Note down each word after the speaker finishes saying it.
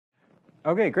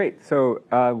Okay, great. So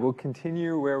we'll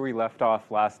continue where we left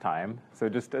off last time. So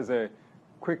just as a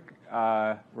quick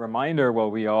reminder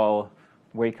while we all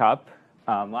wake up,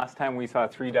 last time we saw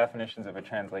 3 definitions of a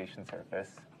translation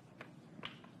surface.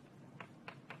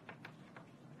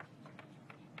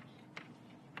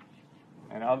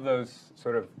 And of those,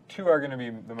 sort of 2 are going to be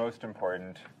the most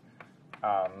important.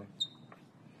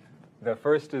 The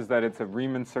first is that it's a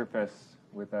Riemann surface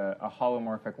with a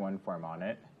holomorphic one-form on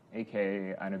it,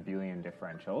 aka an abelian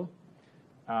differential.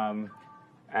 And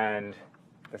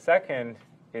the second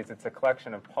is it's a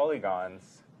collection of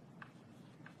polygons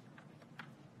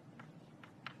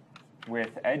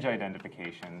with edge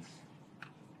identifications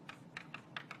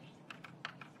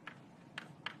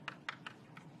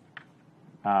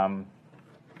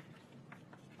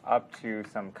up to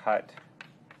some cut,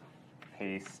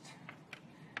 paste,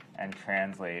 and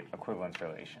translate equivalence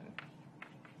relation.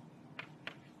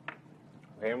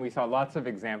 Okay, and we saw lots of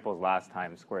examples last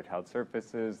time: square-tiled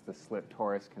surfaces, the slit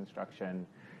torus construction,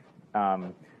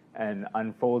 and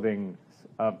unfolding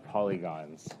of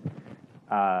polygons.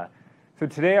 So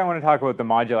today I want to talk about the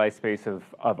moduli space of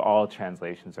all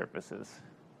translation surfaces.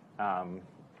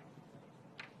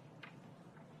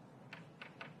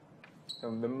 So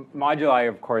the moduli,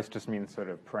 of course, just means sort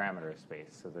of parameter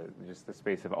space, so just the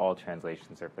space of all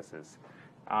translation surfaces.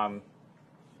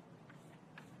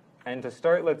 And to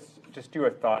start, let's just do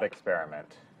a thought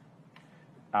experiment.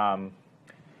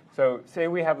 So say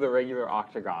we have the regular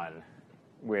octagon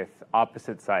with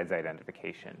opposite sides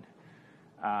identification.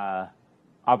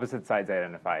 Opposite sides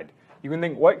identified. You can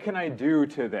think, what can I do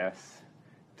to this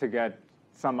to get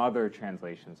some other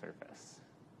translation surface?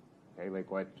 Okay,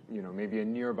 like what, maybe a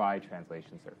nearby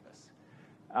translation surface.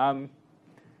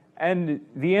 And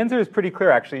the answer is pretty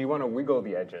clear, actually. You want to wiggle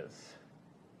the edges.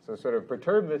 So sort of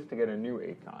perturb this to get a new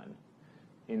acon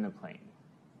in the plane.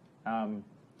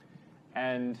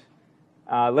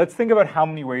 Let's think about how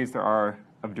many ways there are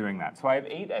of doing that. So I have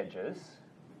 8 edges.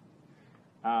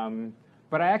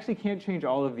 But I actually can't change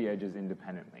all of the edges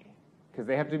independently, because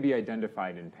they have to be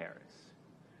identified in pairs.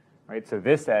 Right? So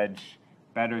this edge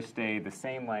better stay the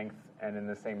same length and in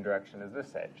the same direction as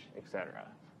this edge, etc.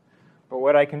 But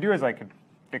what I can do is I could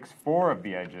fix 4 of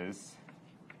the edges,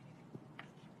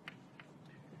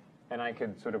 and I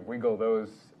could sort of wiggle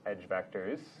those edge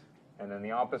vectors, and then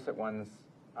the opposite ones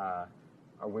are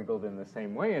wiggled in the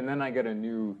same way, and then I get a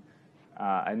new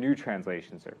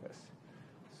translation surface.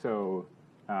 So,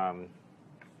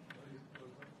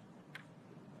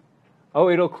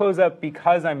 it'll close up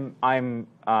because I'm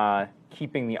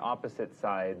keeping the opposite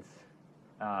sides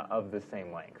of the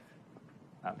same length.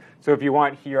 So if you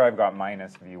want here, I've got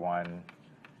minus v1,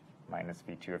 minus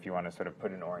v2, if you want to sort of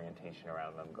put an orientation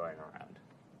around them going around.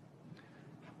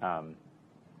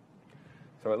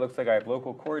 So it looks like I have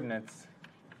local coordinates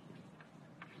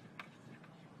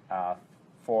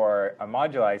for a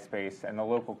moduli space, and the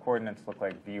local coordinates look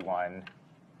like v1,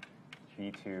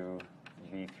 v2,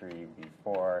 v3,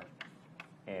 v4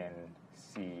 in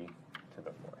C to the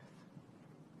 4th.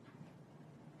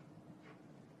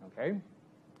 Okay.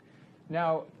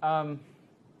 Now,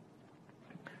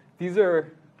 these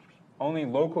are only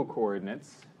local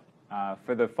coordinates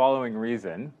for the following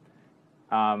reason.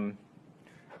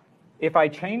 If I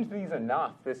change these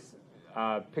enough, this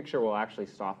picture will actually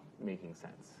stop making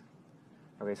sense.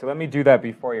 Okay, so let me do that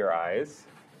before your eyes.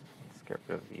 Let's get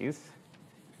rid of these.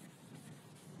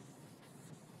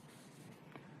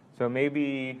 So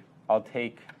maybe I'll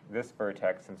take this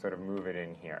vertex and sort of move it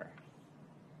in here.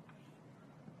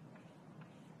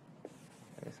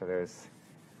 Okay, so there's,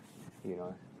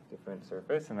 different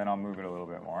surface, and then I'll move it a little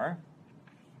bit more.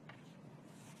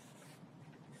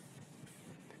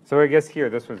 So I guess here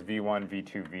this was v1,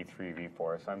 v2, v3,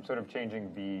 v4. So I'm sort of changing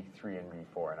v3 and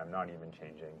v4, and I'm not even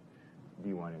changing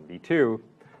v1 and v2.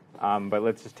 But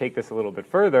let's just take this a little bit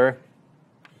further.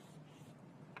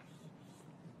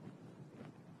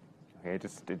 Okay,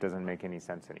 it doesn't make any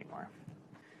sense anymore.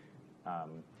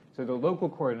 So the local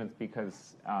coordinates,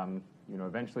 because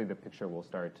eventually the picture will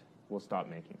stop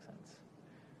making sense.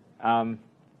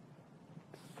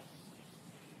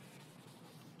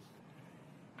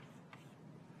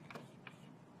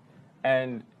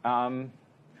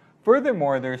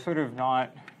 Furthermore, they're sort of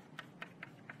not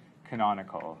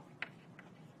canonical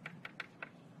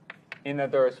in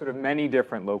that there are sort of many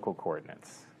different local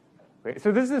coordinates. Okay?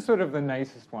 So this is sort of the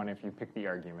nicest one if you pick the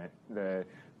argument, the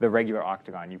regular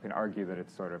octagon. You can argue that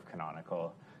it's sort of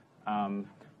canonical.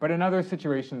 But in other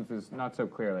situations, it's not so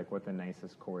clear like what the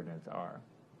nicest coordinates are.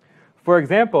 For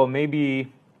example,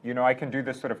 maybe I can do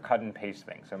this sort of cut and paste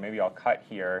thing. So maybe I'll cut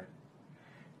here,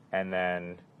 and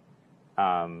then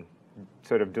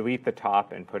sort of delete the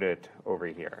top and put it over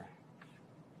here.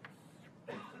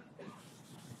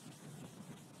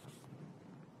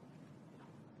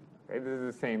 Okay, this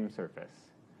is the same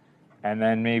surface. And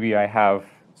then maybe I have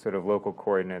sort of local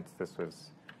coordinates. This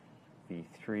was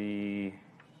V3,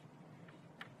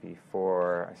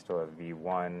 V4, I still have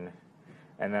V1.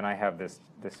 And then I have this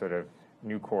sort of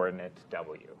new coordinate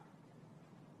W.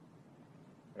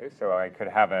 Okay, so I could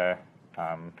have a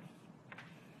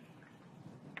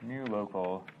new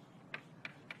local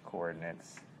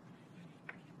coordinates,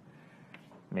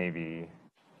 maybe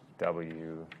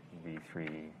W,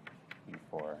 V3,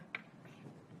 V4,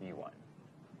 V1.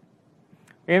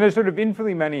 And there's sort of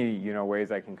infinitely many,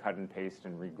 ways I can cut and paste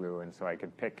and reglue, and so I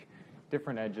could pick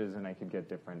different edges and I could get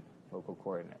different local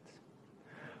coordinates.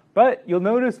 But you'll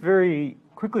notice very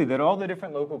quickly that all the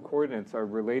different local coordinates are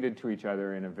related to each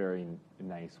other in a very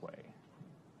nice way.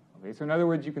 Okay, so in other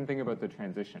words, you can think about the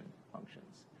transition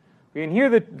functions. Okay, and here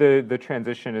the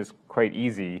transition is quite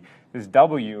easy. This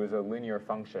W is a linear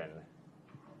function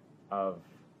of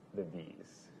the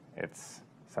V's. It's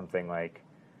something like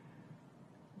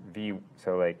V,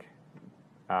 so like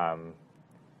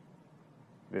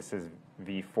this is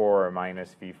V4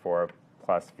 minus V4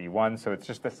 plus V1, so it's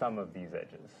just the sum of these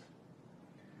edges.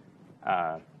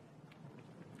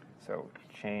 So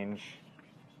change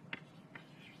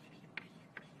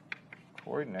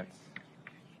coordinates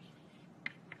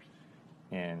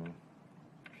in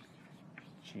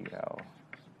GL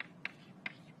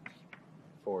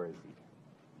for Z.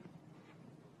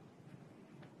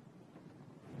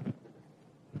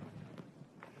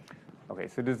 Okay,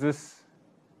 so does this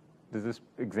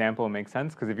example make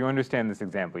sense? Because if you understand this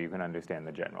example, you can understand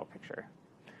the general picture.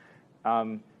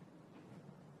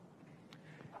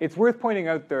 It's worth pointing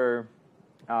out there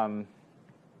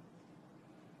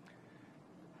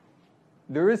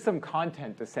is some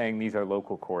content to saying these are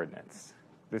local coordinates.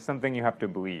 There's something you have to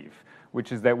believe,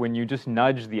 which is that when you just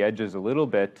nudge the edges a little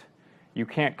bit, you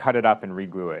can't cut it up and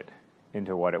reglue it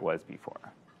into what it was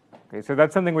before. Okay, so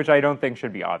that's something which I don't think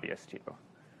should be obvious to you.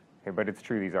 Okay, but it's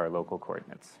true, these are local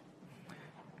coordinates.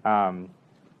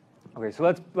 Okay,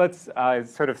 so let's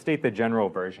sort of state the general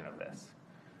version of this.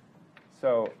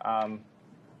 So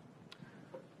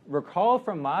recall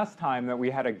from last time that we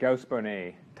had a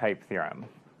Gauss-Bonnet type theorem.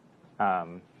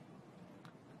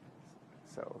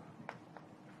 So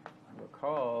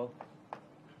recall,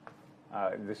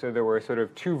 so there were sort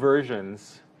of two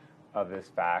versions of this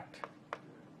fact.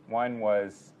 One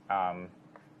was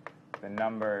the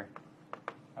number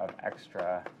of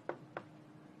extra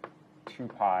 2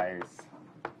 pi's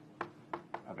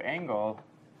of angle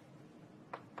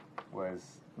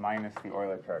was minus the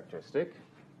Euler characteristic.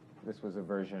 This was a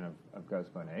version of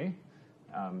Gauss-Bonnet.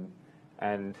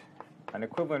 And an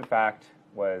equivalent fact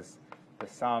was the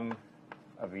sum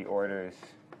of the orders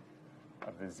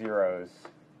of the zeros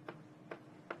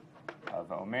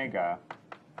of omega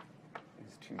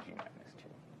is 2g minus 2.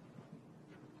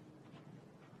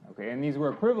 Okay, and these were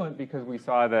equivalent because we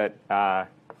saw that a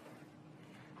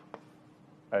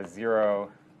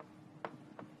zero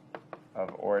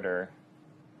of order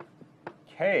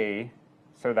k,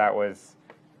 so that was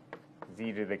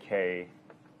z to the k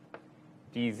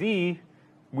dz,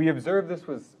 we observed this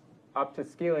was up to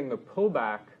scaling the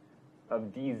pullback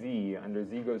of dz under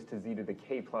z goes to z to the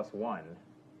k plus 1.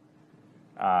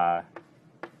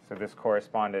 So this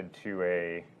corresponded to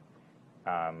a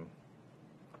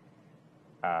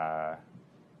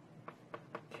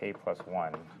k plus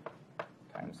 1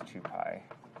 times 2 pi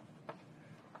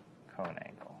cone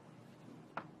angle.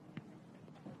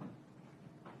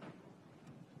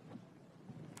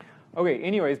 Okay,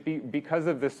 anyways, because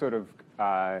of this sort of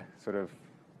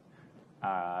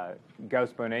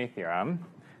Gauss-Bonnet theorem,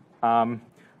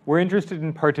 we're interested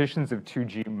in partitions of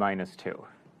 2g minus 2.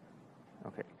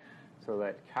 Okay, so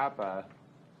let kappa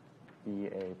be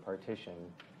a partition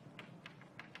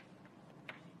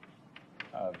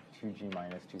of 2g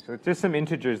minus 2. So it's just some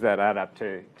integers that add up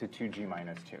to 2g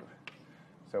minus 2.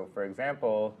 So for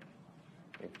example,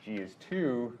 if g is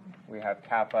 2, we have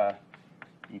kappa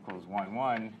equals 1,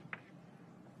 1,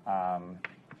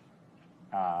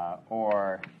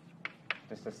 or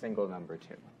just a single number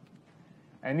 2.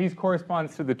 And these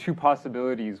corresponds to the two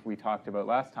possibilities we talked about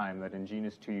last time, that in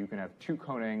genus 2 you can have 2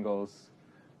 cone angles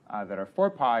that are 4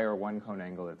 pi or 1 cone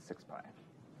angle at 6 pi.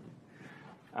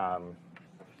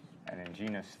 And in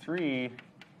genus 3,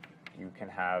 you can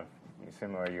have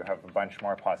similar, you have a bunch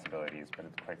more possibilities, but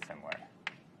it's quite similar.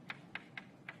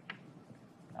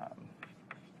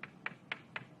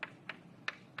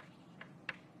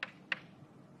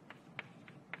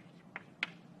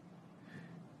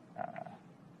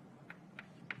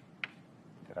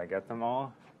 Did I get them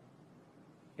all?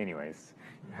 Anyways,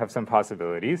 have some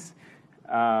possibilities.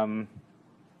 And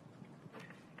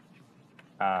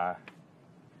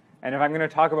if I'm going to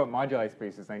talk about moduli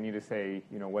spaces, I need to say,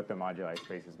 what the moduli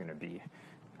space is going to be.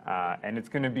 And it's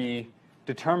going to be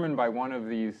determined by one of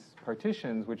these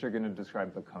partitions, which are going to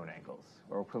describe the cone angles,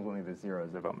 or equivalently the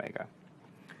zeros of omega.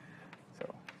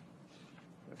 So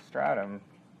the stratum,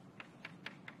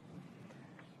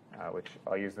 which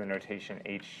I'll use the notation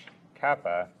H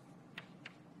kappa,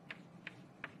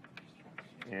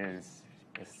 is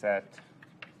a set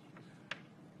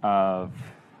of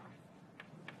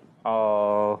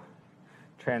all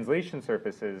translation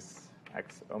surfaces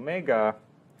x omega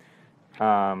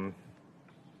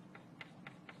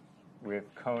with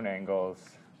cone angles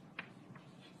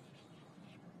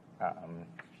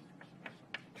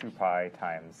 2 pi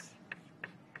times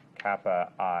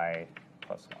kappa I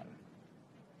plus 1.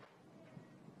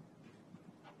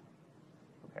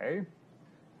 Okay?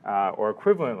 Or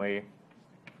equivalently,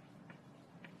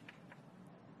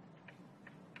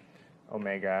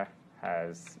 omega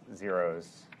has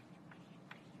zeros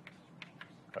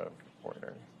of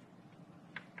order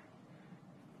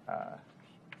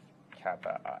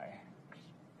kappa I.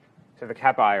 So the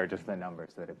kappa I are just the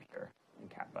numbers that appear in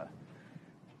kappa.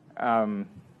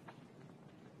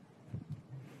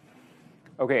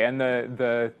 Okay, and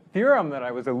the theorem that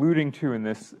I was alluding to in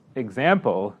this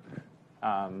example,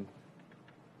 or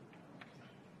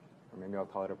maybe I'll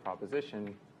call it a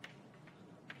proposition.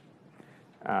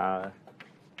 So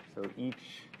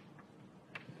each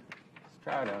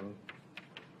stratum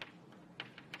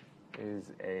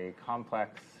is a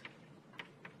complex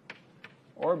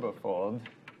orbifold.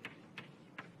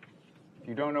 If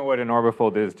you don't know what an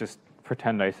orbifold is, just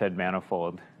pretend I said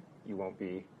manifold. You won't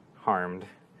be harmed.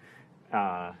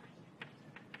 Of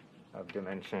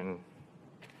dimension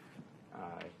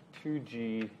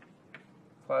 2g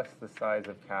plus the size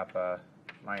of kappa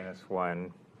minus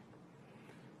 1.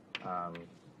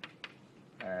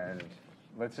 And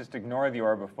let's just ignore the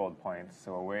orbifold points.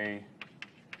 So away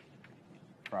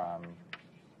from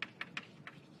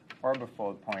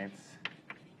orbifold points,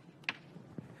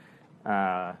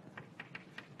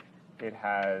 it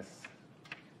has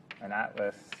an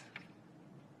atlas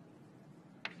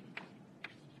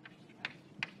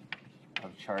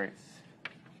of charts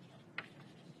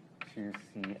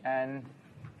 2Cn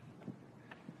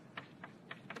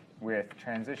with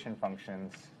transition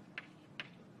functions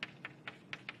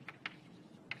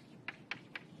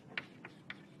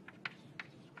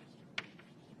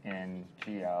in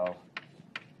GL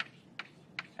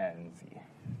and Z.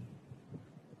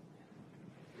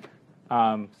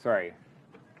 Sorry,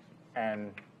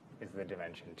 n is the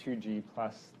dimension, 2g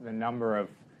plus the number of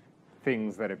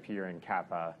things that appear in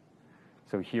kappa.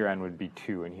 So here n would be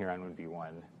 2, and here n would be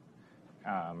 1,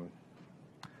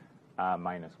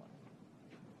 minus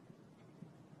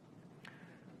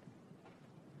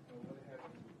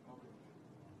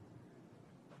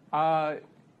 1.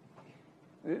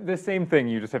 The same thing,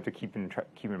 you just have to keep in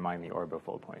mind the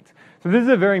orbifold points. So this is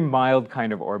a very mild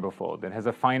kind of orbifold that has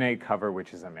a finite cover,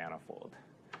 which is a manifold.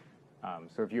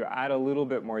 So if you add a little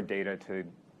bit more data to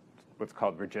what's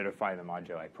called rigidify the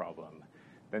moduli problem,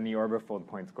 then the orbifold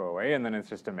points go away, and then it's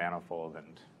just a manifold.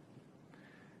 And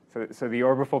so the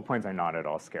orbifold points are not at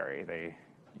all scary. They,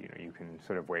 you can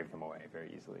sort of wave them away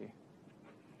very easily.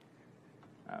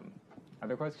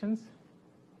 Other questions?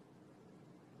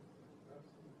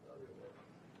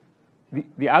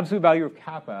 The absolute value of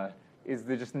kappa is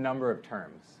the just number of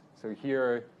terms. So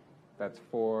here, that's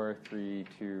 4, 3,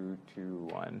 2, 2,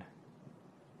 1.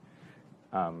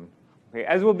 Okay,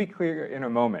 as will be clear in a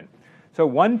moment. So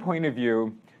one point of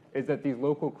view is that these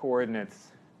local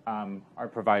coordinates are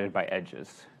provided by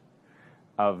edges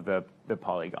of the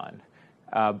polygon.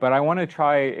 But I want to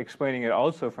try explaining it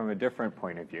also from a different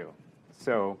point of view.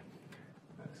 So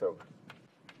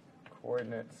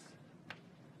coordinates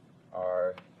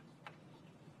are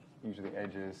usually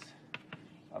edges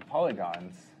of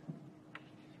polygons.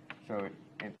 So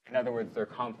in other words, they're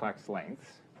complex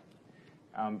lengths.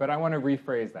 But I want to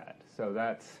rephrase that. So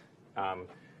that's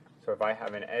so if I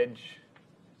have an edge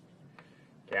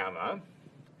gamma,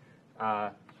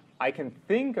 I can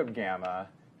think of gamma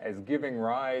as giving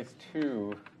rise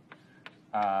to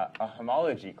a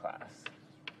homology class.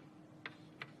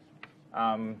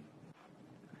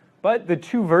 But the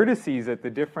two vertices at the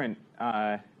different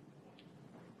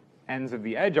ends of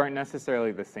the edge aren't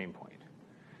necessarily the same point.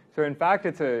 So in fact,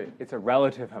 it's a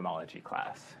relative homology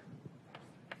class.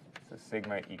 So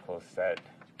sigma equals set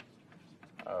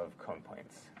of cone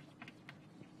points.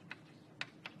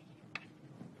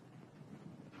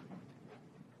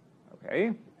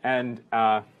 Okay, And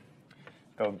the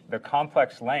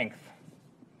complex length,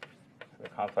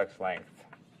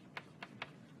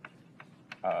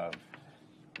 of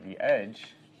the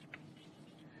edge,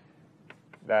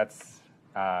 that's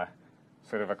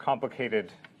sort of a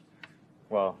complicated,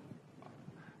 well,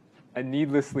 a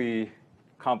needlessly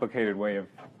complicated way of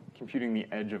computing the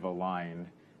edge of a line.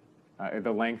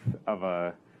 The length of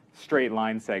a straight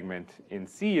line segment in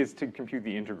C is to compute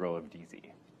the integral of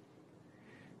dz.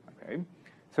 Okay,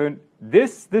 so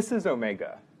this is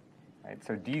omega, right?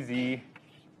 So dz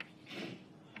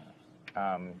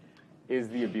is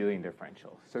the abelian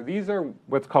differential. So these are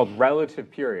what's called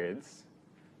relative periods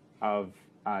of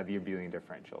the abelian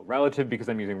differential. Relative because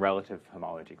I'm using relative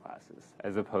homology classes,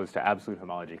 as opposed to absolute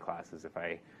homology classes if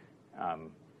I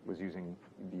was using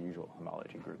the usual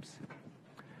homology groups.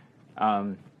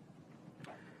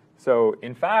 So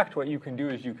in fact, what you can do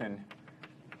is you can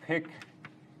pick,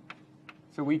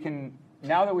 so we can,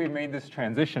 now that we've made this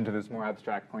transition to this more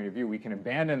abstract point of view, we can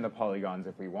abandon the polygons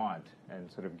if we want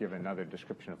and sort of give another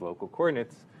description of local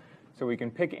coordinates. So we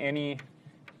can pick any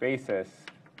basis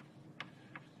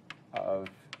of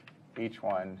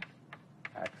h1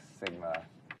 x sigma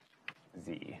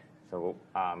z. So,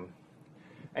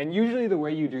 and usually the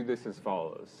way you do this is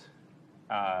follows.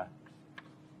 So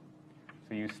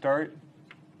you start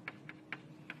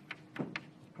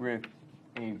with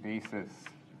a basis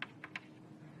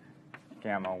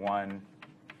gamma 1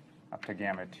 up to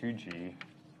gamma 2g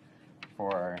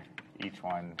for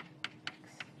h1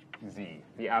 z,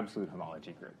 the absolute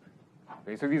homology group.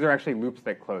 Okay, so these are actually loops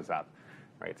that close up,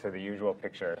 right? So the usual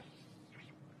picture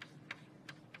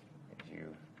is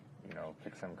you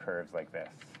pick some curves like this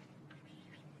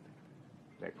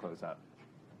that close up.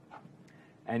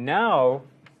 And now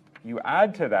you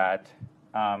add to that,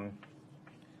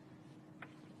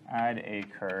 add a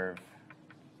curve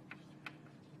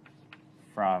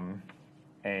from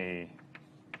a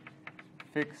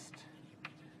fixed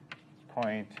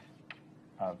point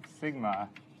of sigma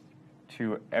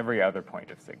to every other point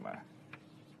of sigma.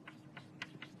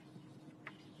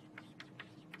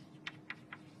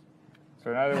 So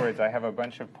in other words, I have a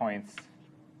bunch of points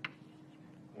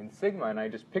in sigma, and I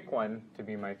just pick one to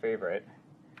be my favorite,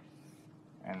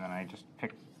 and then I just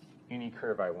pick any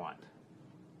curve I want.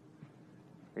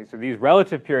 Okay, so these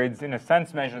relative periods, in a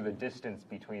sense, measure the distance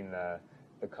between the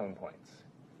cone points.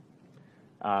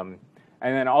 And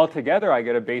then altogether, I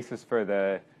get a basis for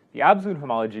the absolute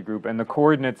homology group, and the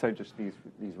coordinates are just these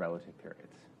relative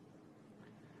periods.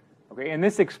 Okay, and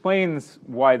this explains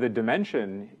why the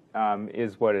dimension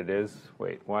is what it is.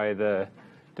 Wait, why the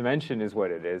dimension is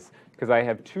what it is, because I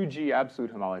have 2G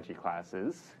absolute homology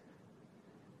classes,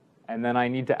 and then I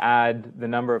need to add the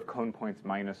number of cone points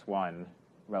minus 1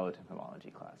 relative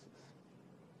homology classes.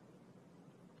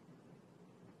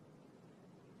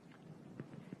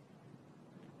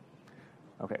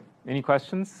 Okay, any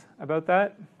questions about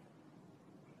that?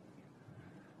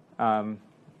 Could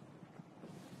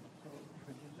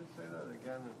you just say that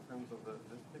again in terms of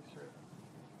this picture?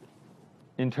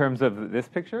 In terms of this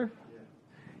picture? Yeah.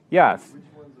 Yes. Which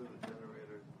ones are the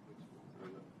generators? Which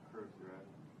are the curves you're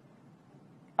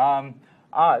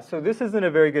at? So this isn't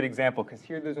a very good example, because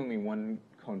here there's only one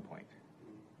cone point.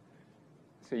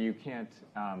 So you can't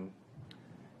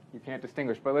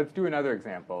distinguish. But let's do another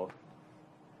example.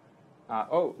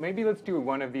 Maybe let's do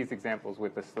one of these examples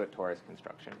with the slit torus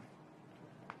construction.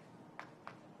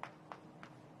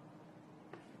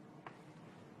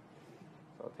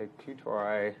 So I'll take two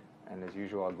tori, and as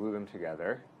usual, I'll glue them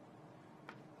together.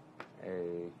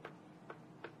 A,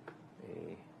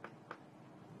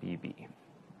 B, B.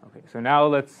 Okay, so now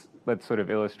let's sort of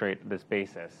illustrate this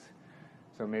basis.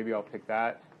 So maybe I'll pick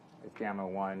that as gamma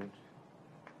 1,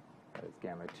 that is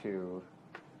gamma 2,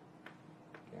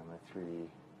 gamma 3,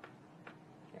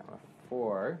 gamma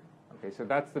 4. Okay, so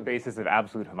that's the basis of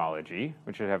absolute homology,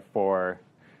 which would have 4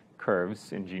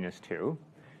 curves in genus 2.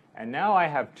 And now I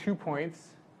have 2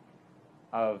 points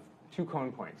of 2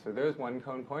 cone points. So there's one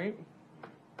cone point,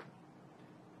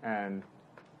 and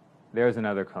there's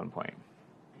another cone point.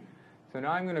 So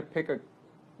now I'm going to pick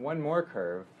one more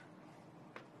curve,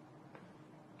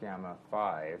 gamma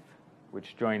 5,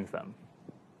 which joins them.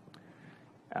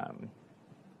 If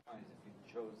you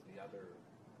chose the other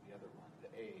one, the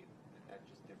A, that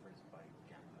just differs by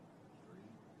gamma 3?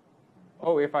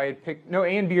 Oh, if I had picked, no,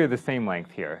 A and B are the same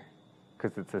length here,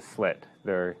 because it's a slit.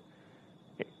 They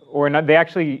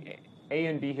actually, A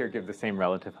and B here give the same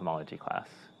relative homology class.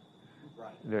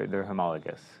 Right. They're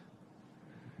homologous.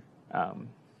 Doesn't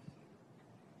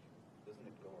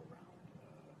it go around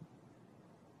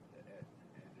the edge?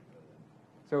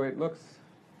 So it looks,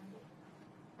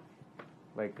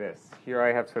 like this. Here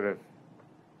I have sort of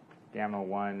gamma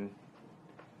 1,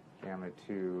 gamma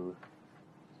 2,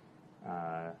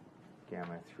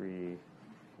 gamma 3,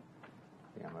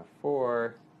 gamma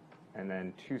 4, and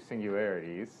then two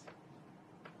singularities,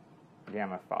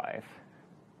 gamma 5.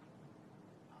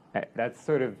 That's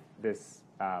sort of this,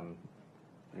 A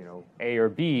or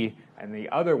B, and the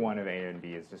other one of A and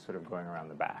B is just sort of going around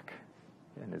the back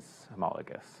and is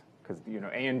homologous. Because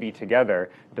A and B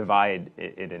together divide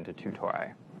it into two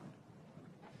tori.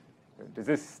 Does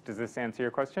this answer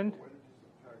your question?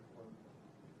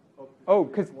 Oh,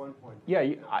 because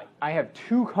yeah, I have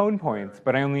two cone points,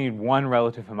 but I only need one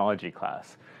relative homology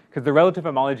class. Because the relative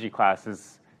homology class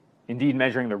is indeed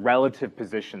measuring the relative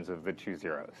positions of the two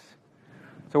zeros.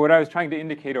 So what I was trying to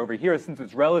indicate over here, since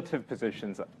it's relative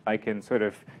positions, I can sort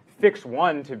of fix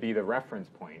one to be the reference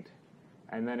point.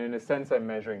 And then in a sense, I'm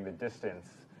measuring the distance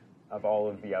of all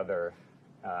of the other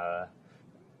cone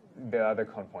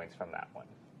points from that one.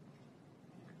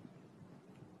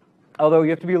 Although you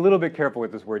have to be a little bit careful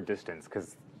with this word distance,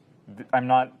 because I'm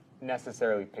not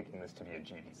necessarily picking this to be a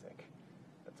geodesic.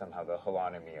 But somehow the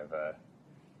holonomy of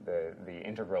the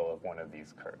integral of one of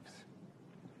these curves.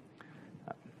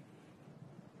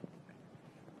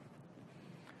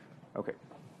 Okay.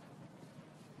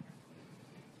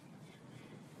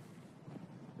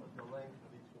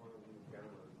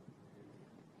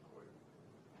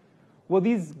 Well,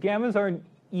 these gammas aren't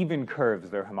even curves,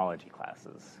 they're homology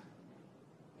classes.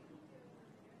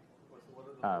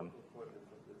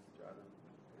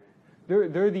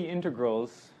 They're the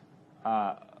integrals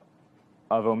of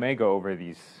omega over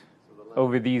these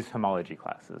homology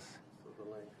classes. So the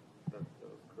length that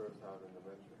those curves have in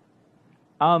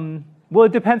dimension. Well,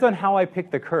 it depends on how I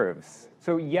pick the curves.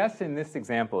 So yes, in this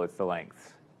example, it's the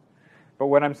lengths. But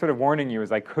what I'm sort of warning you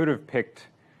is I could have picked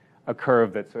a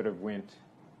curve that sort of went.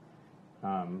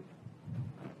 I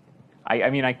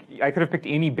could have picked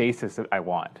any basis that I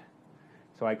want.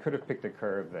 So I could have picked a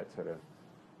curve that sort of.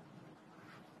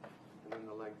 And then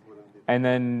the length wouldn't be. And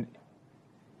then,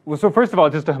 well, so first of all,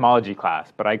 it's just a homology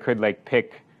class. But I could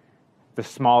pick the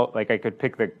small, I could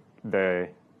pick the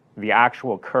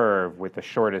actual curve with the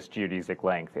shortest geodesic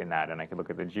length in that, and I could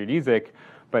look at the geodesic,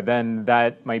 but then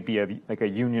that might be a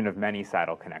union of many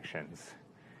saddle connections.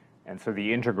 And so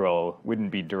the integral wouldn't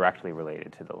be directly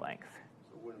related to the length.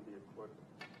 So it wouldn't be a coordinate.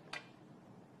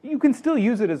 You can still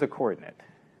use it as a coordinate.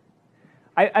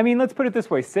 I mean, let's put it this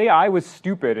way. Say I was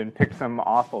stupid and picked some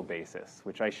awful basis,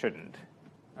 which I shouldn't,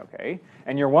 okay?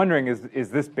 And you're wondering, is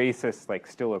this basis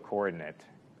still a coordinate,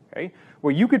 okay?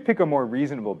 Well, you could pick a more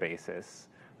reasonable basis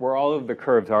where all of the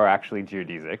curves are actually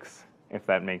geodesics, if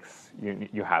that makes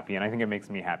you happy, and I think it makes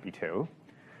me happy too.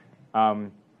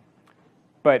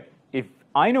 But if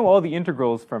I know all the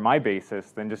integrals for my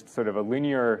basis, then just sort of a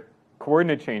linear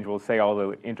coordinate change will say all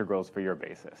the integrals for your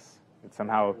basis. It's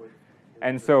somehow,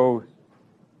 and so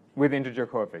with integer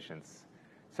coefficients.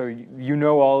 So you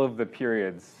know all of the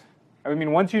periods. I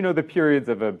mean, once you know the periods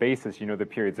of a basis, you know the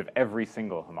periods of every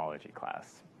single homology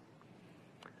class.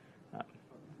 If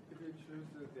you choose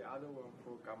the other one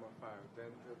for gamma 5,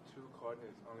 then the two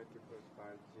coordinates only differs by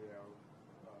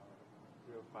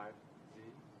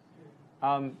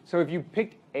GL05Z. So if you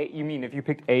picked A, you mean if you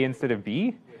picked A instead of B,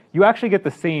 yes. You actually get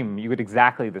the same, you get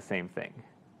exactly the same thing.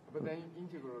 But then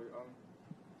integral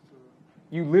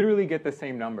you literally get the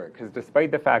same number, because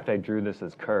despite the fact I drew this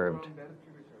as curved. From that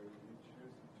picture, you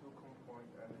choose two cone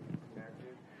points and connect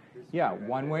it. Yeah,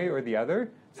 one way or the other.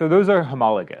 So those are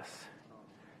homologous.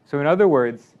 So in other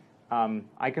words,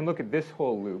 I can look at this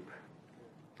whole loop,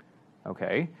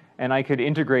 okay, and I could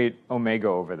integrate omega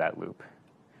over that loop.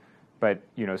 But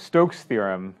Stokes'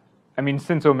 theorem, I mean,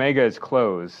 since omega is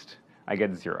closed, I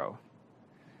get 0.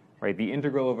 Right? The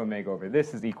integral of omega over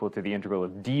this is equal to the integral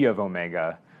of d of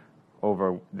omega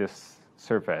over this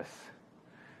surface.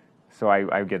 So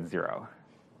I get 0.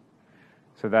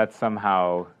 So that's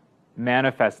somehow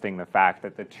manifesting the fact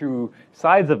that the two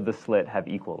sides of the slit have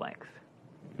equal length.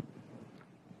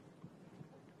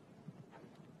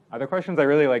 Other questions? I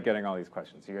really like getting all these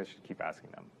questions. You guys should keep asking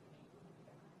them.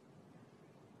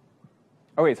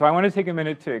 Okay, so I want to take a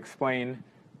minute to explain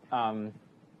the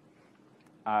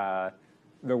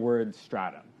word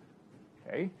stratum.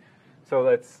 Okay, so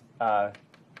let's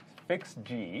fix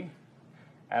G,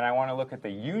 and I want to look at the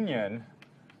union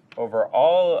over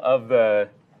all of the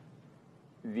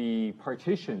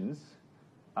partitions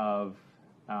of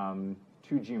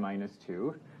 2G minus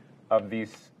 2 of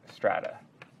these strata.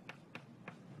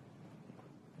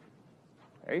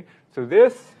 Okay, so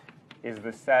this is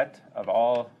the set of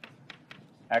all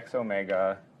x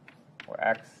omega, where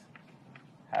x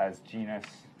has genus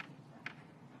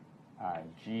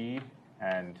G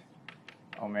and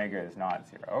omega is not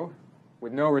 0,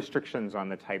 with no restrictions on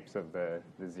the types of the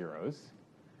zeros,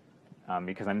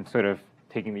 because I'm sort of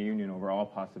taking the union over all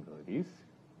possibilities.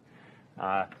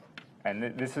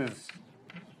 And this is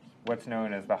what's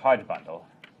known as the Hodge bundle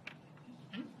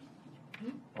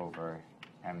over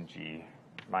mg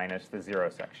minus the 0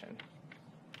 section.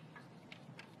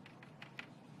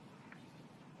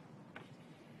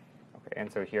 Okay,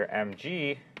 and so here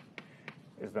mg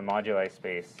is the moduli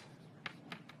space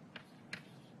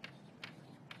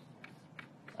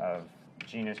of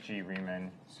genus G Riemann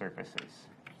surfaces.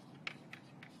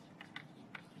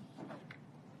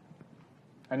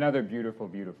 Another beautiful,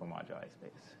 beautiful moduli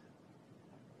space.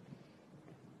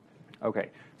 Okay,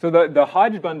 so the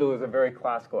Hodge bundle is a very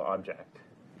classical object.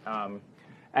 And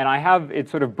I have it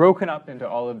sort of broken up into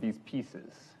all of these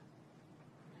pieces.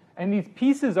 And these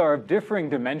pieces are of differing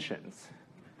dimensions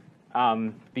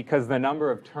because the number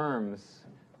of terms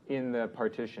in the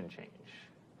partition change.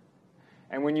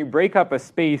 And when you break up a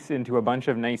space into a bunch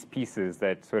of nice pieces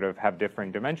that sort of have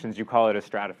differing dimensions, you call it a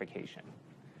stratification.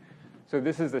 So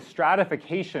this is a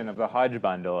stratification of the Hodge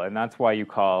bundle, and that's why you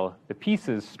call the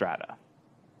pieces strata.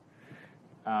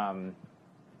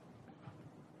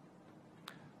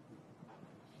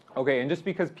 Okay, and just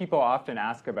because people often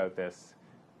ask about this,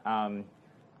 the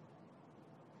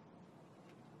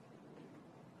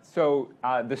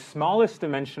smallest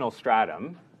dimensional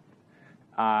stratum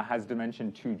has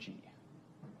dimension 2g.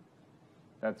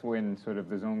 That's when sort of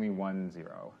there's only 1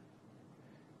 0.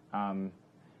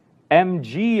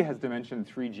 mg has dimension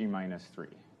 3g minus 3.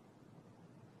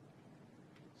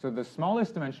 So the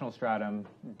smallest dimensional stratum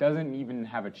doesn't even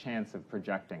have a chance of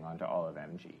projecting onto all of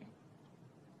mg.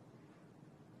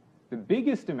 The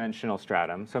biggest dimensional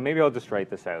stratum, so maybe I'll just write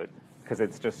this out, because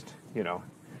it's just,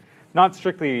 not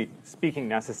strictly speaking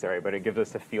necessary, but it gives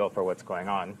us a feel for what's going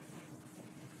on.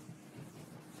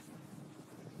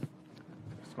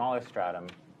 Smallest stratum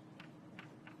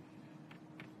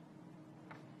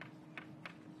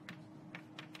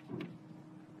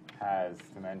has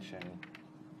dimension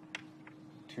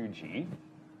 2g.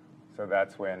 So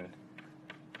that's when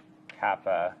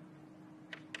kappa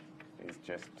is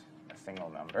just a single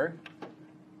number.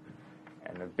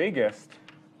 And the biggest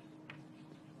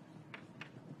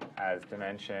has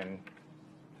dimension,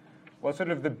 well, sort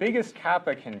of the biggest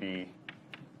kappa can be,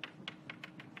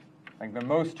 like the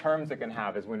most terms it can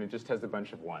have is when it just has a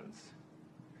bunch of ones.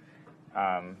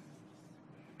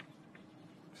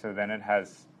 So then it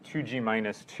has 2g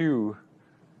minus 2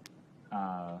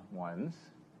 ones.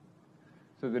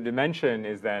 So the dimension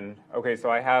is then, okay,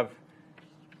 so I have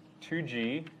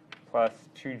 2g plus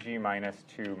 2g minus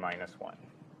 2 minus 1.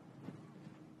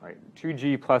 Right,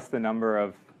 2g plus the number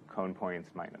of cone points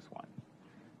minus 1.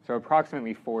 So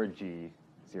approximately 4g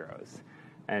zeros.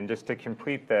 And just to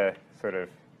complete the sort of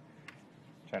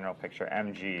general picture,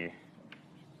 mg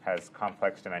has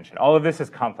complex dimension. All of this is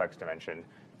complex dimension,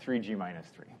 3g minus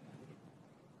 3.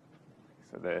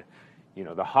 So the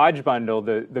Hodge bundle,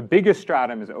 the biggest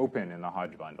stratum is open in the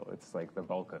Hodge bundle. It's like the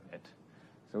bulk of it.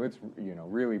 So it's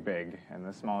really big, and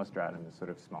the smallest stratum is sort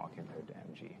of small compared to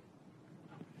mg.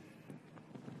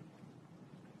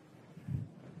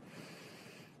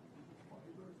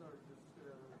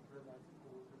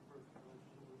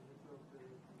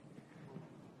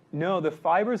 No, the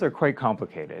fibers are quite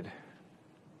complicated.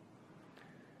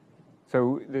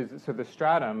 So the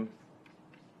stratum,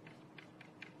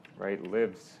 right,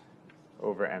 lives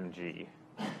over mg.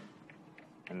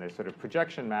 And the sort of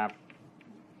projection map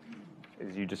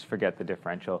is you just forget the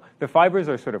differential. The fibers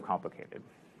are sort of complicated.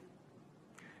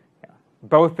 Yeah.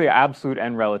 Both the absolute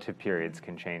and relative periods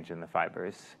can change in the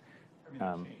fibers.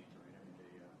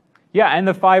 Yeah, and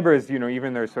the fibers,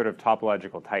 even their sort of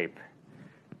topological type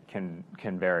can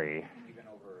vary. Even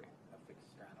over a fixed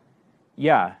stratum.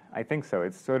 Yeah, I think so.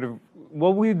 It's sort of,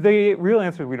 well, the real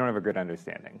answer is we don't have a good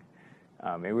understanding.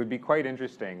 It would be quite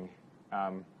interesting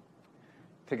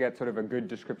to get sort of a good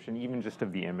description, even just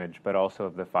of the image, but also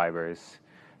of the fibers.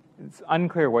 It's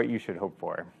unclear what you should hope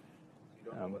for.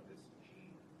 You don't know what this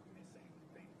G missing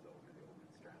thing is over the open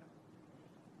stratum.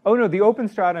 Oh, no, the open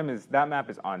stratum that map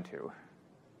is onto.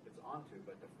 It's onto,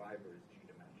 but the fiber is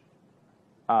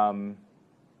G-dimensional.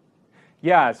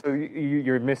 Yeah, so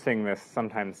you're missing this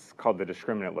sometimes called the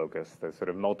discriminant locus, the sort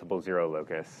of multiple zero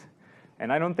locus.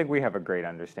 And I don't think we have a great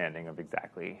understanding of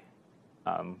exactly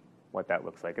what that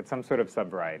looks like. It's some sort of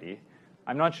subvariety.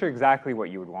 I'm not sure exactly what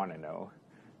you would want to know.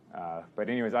 But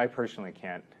anyways, I personally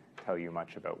can't tell you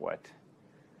much about what. It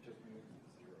just moves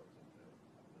the zeros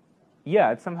of the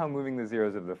Yeah, it's somehow moving the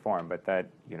zeros of the form, but that,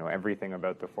 everything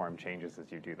about the form changes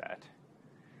as you do that.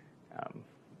 I mean,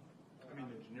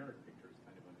 the generic picture is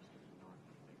kind of understood in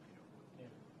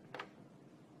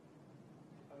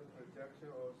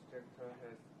projector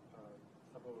has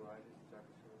several variety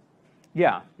structures.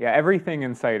 Yeah, everything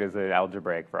in sight is an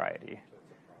algebraic variety.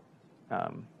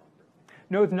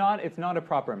 No, it's not. It's not a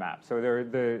proper map. So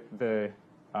the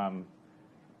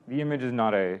image is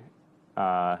not a.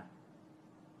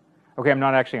 Okay, I'm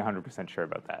not actually 100% sure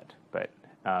about that, but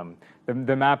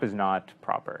the map is not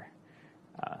proper.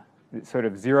 Sort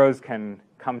of zeros can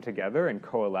come together and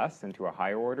coalesce into a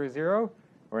higher order zero,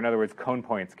 or in other words, cone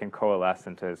points can coalesce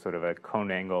into sort of a cone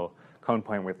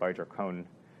point with larger cone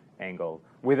angle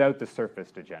without the surface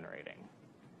degenerating.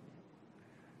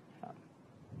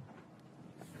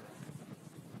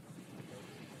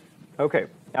 Okay,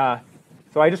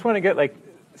 so I just want to get like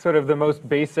sort of the most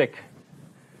basic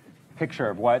picture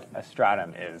of what a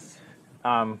stratum is.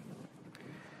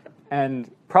 And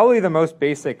probably the most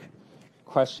basic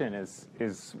question is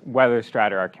whether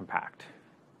strata are compact.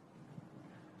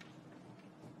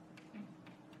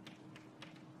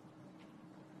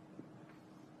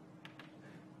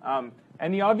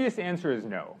 And the obvious answer is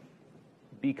no,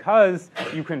 because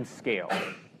you can scale.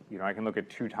 You know, I can look at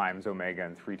 2 times omega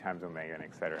and 3 times omega and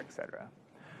et cetera, et cetera.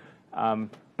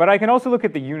 But I can also look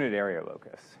at the unit area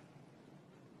locus.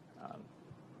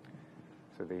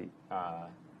 So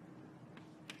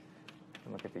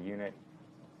look at the unit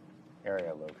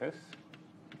area locus,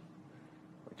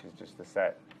 which is just the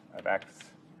set of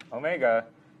x omega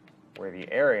where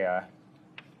the area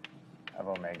of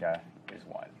omega is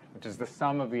 1, which is the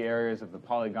sum of the areas of the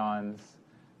polygons,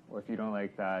 or if you don't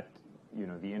like that, you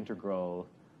know, the integral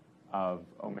of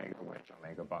omega with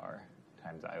omega bar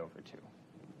times I over 2.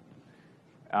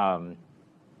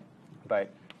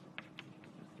 But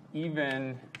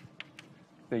even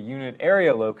the unit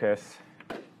area locus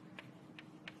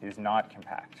is not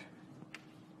compact.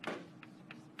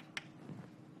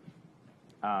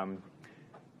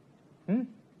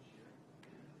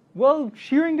 Well,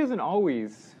 shearing doesn't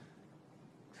always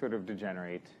sort of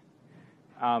degenerate.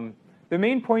 The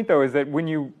main point, though, is that when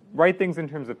you write things in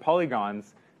terms of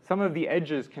polygons, some of the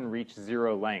edges can reach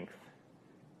 0 length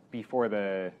before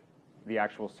the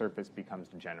actual surface becomes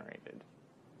degenerated.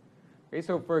 Okay,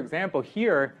 so for example,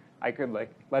 here, I could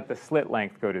like let the slit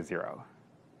length go to 0.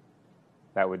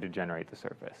 That would degenerate the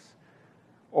surface.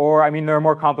 Or, I mean, there are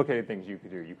more complicated things you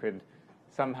could do. You could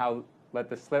somehow let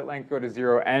the slit length go to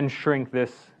 0 and shrink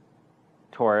this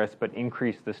torus, but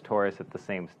increase this torus at the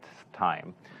same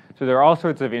time. So there are all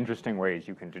sorts of interesting ways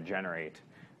you can degenerate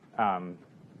a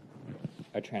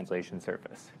translation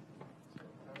surface.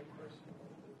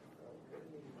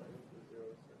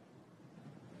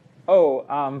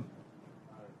 Oh,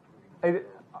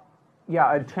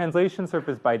 yeah, a translation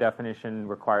surface by definition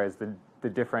requires the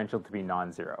differential to be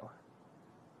non-zero.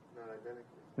 Not identical.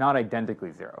 Not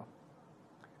identically 0.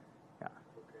 Yeah.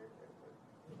 Okay.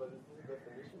 But is this the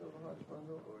definition of a Hodge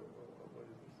bundle, or what is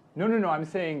this? No. I'm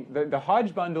saying the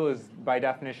Hodge bundle is by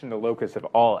definition the locus of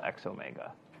all x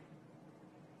omega.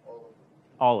 All of them.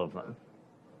 All of them.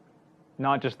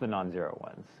 Not just the non-zero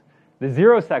ones. The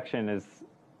 0 section is,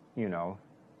 you know,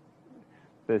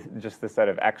 just the set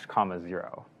of x comma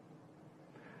 0.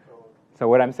 So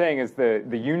what I'm saying is the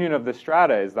union of the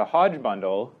strata is the Hodge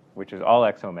bundle, which is all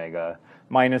x omega,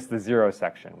 minus the 0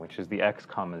 section, which is the x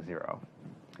comma 0.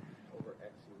 Over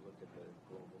x, you look at the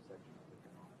global section of the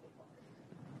canonical function.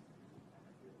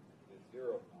 The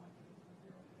 0 point is the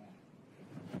 0 point.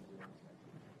 The 0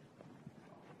 section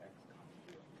of x comma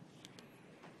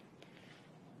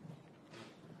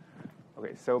 0.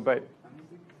 Okay, so but. I'm just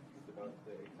confused about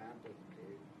the examples you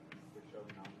gave which show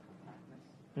non-compactness.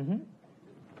 Mm-hmm.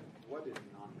 What is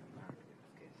non-compact in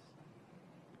this case?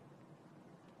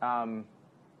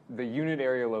 The unit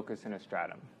area locus in a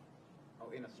stratum. Oh,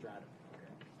 in a stratum.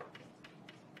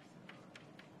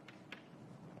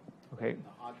 Okay. In the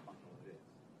Hodge bundle, it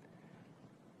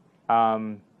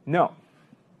is. No.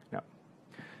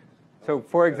 So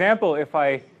for example, if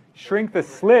I shrink the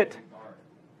slit,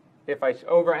 if I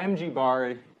over mg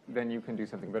bar, then you can do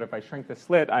something. But if I shrink the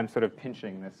slit, I'm sort of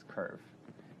pinching this curve.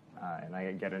 And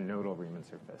I get a nodal Riemann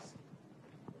surface.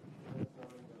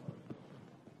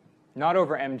 Not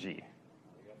over mg.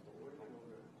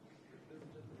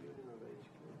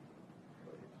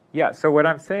 Yeah, so what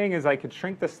I'm saying is I could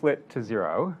shrink the slit to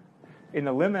 0. In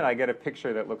the limit, I get a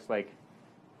picture that looks like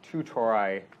 2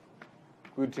 tori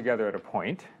glued together at a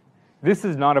point. This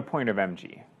is not a point of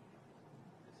mg.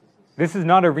 This is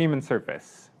not a Riemann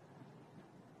surface.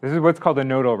 This is what's called a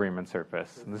nodal Riemann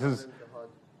surface. This is,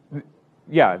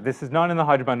 yeah, this is not in the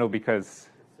Hodge bundle because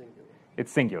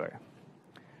it's singular.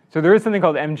 So there is something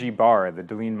called mg bar, the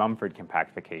Deligne-Mumford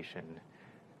compactification.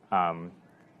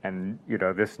 And you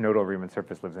know, this nodal Riemann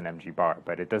surface lives in mg bar,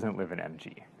 but it doesn't live in mg.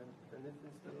 And if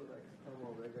instead of x comma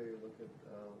omega, you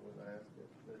when I asked it,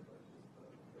 the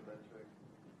metric,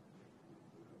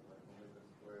 like omega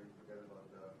squared, you forget about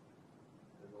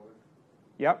the north.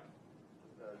 Yep.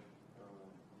 That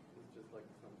it's just like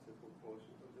some simple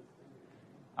quotient of this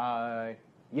thing.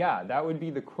 Yeah, that would be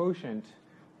the quotient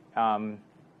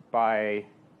by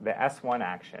the S1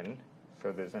 action.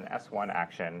 So there's an S1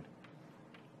 action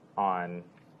on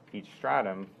each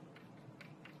stratum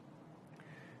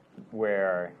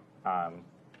where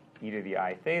e to the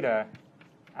I theta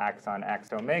acts on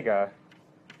x omega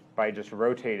by just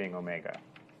rotating omega.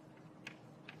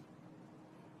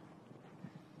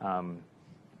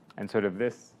 And sort of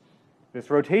this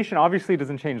rotation obviously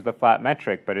doesn't change the flat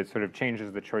metric, but it sort of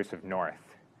changes the choice of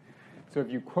north. So if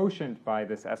you quotient by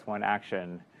this S1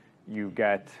 action, you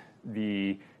get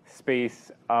the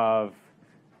space of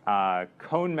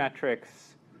cone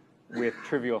metrics with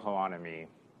trivial holonomy,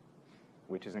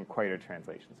 which isn't quite a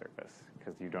translation surface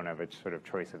because you don't have a sort of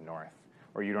choice of north,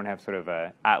 or you don't have sort of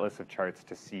an atlas of charts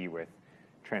to see with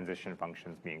transition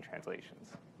functions being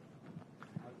translations.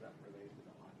 How is that related to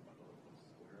the line bundle of the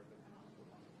square of the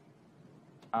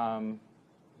canonical one?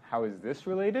 How is this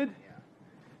related? Yeah.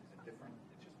 Is it different?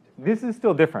 It's just different. This is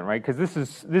still different, right? Because this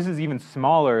is even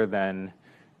smaller than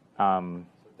So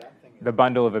that thing is the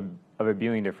bundle of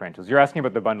abelian differentials. You're asking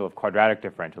about the bundle of quadratic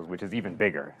differentials, which is even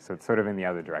bigger. So it's sort of in the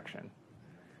other direction.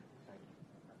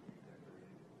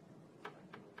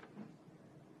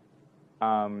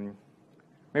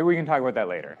 Maybe we can talk about that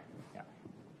later. Yeah.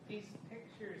 These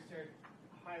pictures are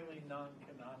highly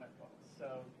non-canonical.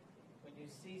 So when you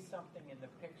see something in the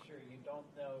picture, you don't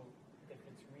know if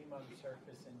it's Riemann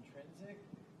surface intrinsic,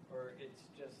 or it's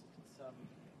just some,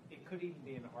 it could even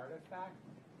be an artifact,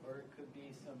 or it could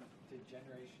be some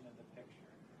degeneration of the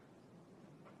picture.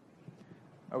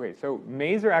 Okay, so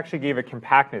Mazur actually gave a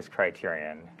compactness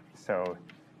criterion. So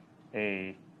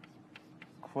a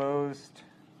closed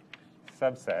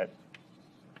subset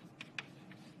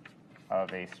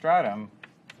of a stratum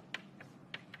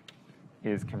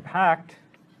is compact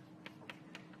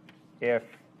if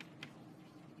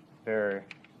there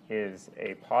is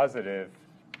a positive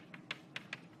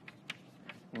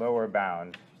lower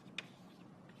bound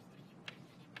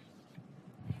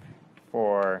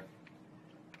for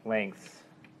lengths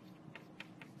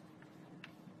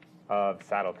of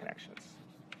saddle connections.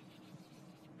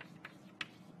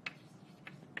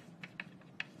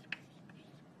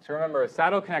 So remember, a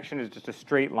saddle connection is just a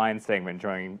straight line segment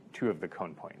joining two of the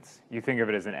cone points. You think of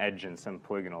it as an edge in some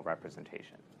polygonal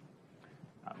representation.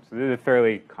 So this is a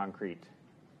fairly concrete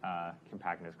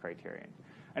compactness criterion.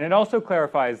 And it also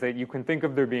clarifies that you can think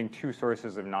of there being two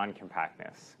sources of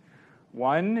non-compactness.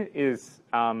 One is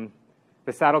the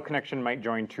saddle connection might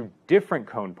join two different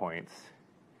cone points,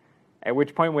 at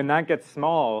which point when that gets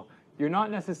small, you're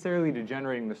not necessarily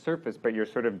degenerating the surface, but you're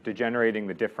sort of degenerating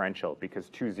the differential because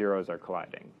two zeros are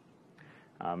colliding.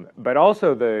 But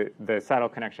also the saddle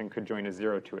connection could join a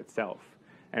zero to itself.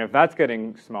 And if that's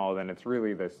getting small, then it's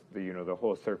really the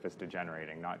whole surface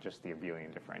degenerating, not just the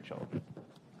abelian differential.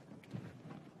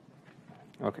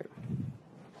 Okay.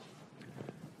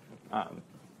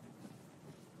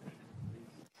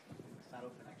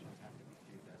 saddle connections have to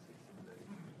be geodesics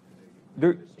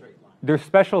in the straight line. There's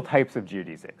special types of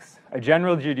geodesics. A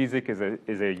general geodesic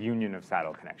is a union of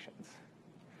saddle connections.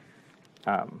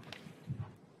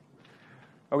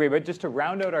 Okay, but just to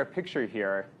round out our picture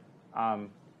here,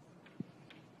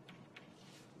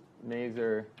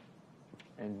 Mazur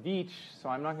and Veach, so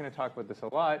I'm not going to talk about this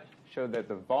a lot, showed that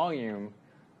the volume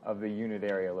of the unit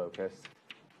area locus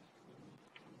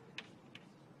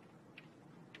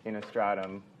in a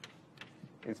stratum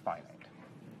is finite.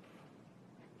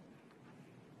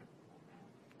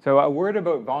 So a word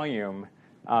about volume.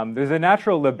 There's a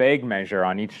natural Lebesgue measure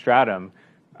on each stratum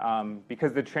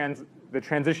because the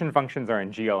transition functions are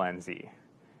in GLNZ.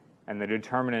 And the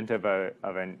determinant of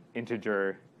an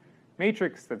integer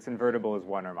matrix that's invertible is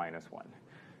 1 or minus 1.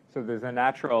 So there's a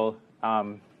natural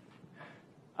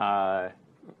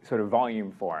sort of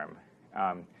volume form.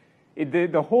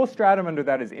 The whole stratum under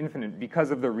that is infinite because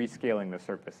of the rescaling the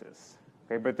surfaces.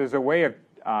 Okay? But there's a way of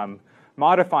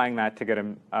modifying that to get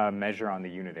a measure on the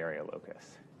unit area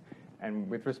locus. And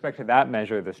with respect to that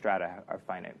measure, the strata are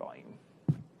finite volume.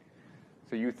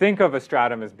 So you think of a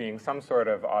stratum as being some sort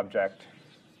of object,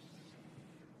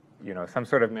 some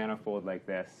sort of manifold like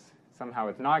this. Somehow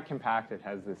it's not compact, it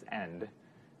has this end.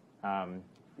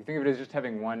 You think of it as just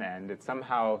having one end. It's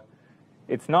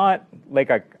not like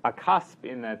a cusp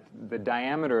in that the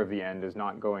diameter of the end is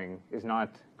not going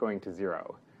to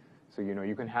zero. So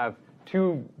you can have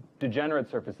two degenerate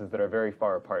surfaces that are very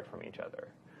far apart from each other,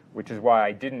 which is why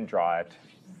I didn't draw it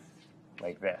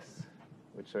like this.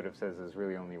 which sort of says there's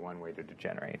really only one way to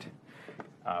degenerate.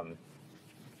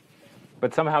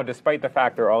 But somehow, despite the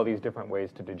fact there are all these different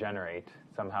ways to degenerate,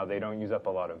 somehow they don't use up a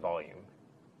lot of volume.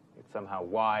 It's somehow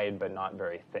wide, but not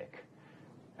very thick.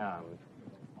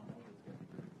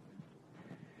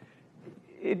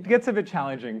 It gets a bit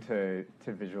challenging to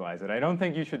visualize it. I don't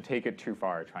think you should take it too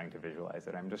far trying to visualize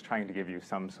it. I'm just trying to give you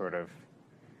some sort of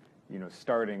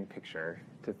starting picture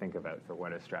to think about for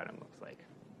what a stratum looks like.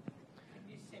 Can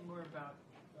you say more about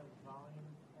the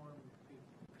volume form?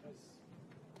 Because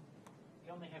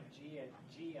you only have GL,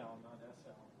 not SL.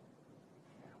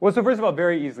 Well, so first of all,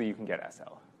 very easily you can get SL.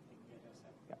 You can get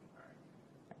SL.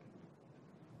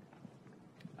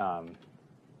 Yeah. All right.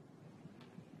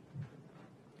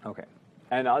 Okay.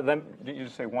 And then you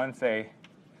just say one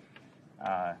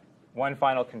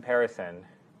final comparison.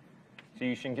 So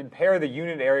you should compare the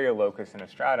unit area locus in a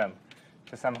stratum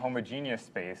to some homogeneous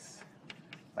space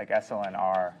like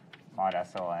SLN-R mod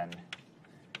SLN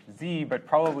Z, but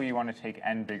probably you want to take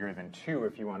n bigger than 2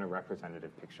 if you want a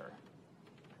representative picture.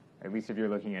 At least if you're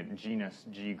looking at genus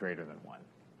G greater than 1.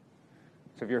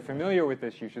 So if you're familiar with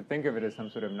this, you should think of it as some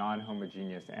sort of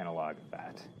non-homogeneous analog of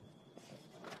that.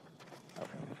 Okay.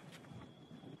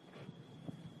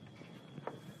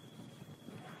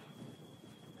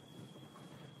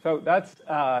 So that's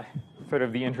sort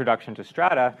of the introduction to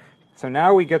strata. So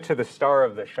now we get to the star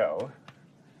of the show,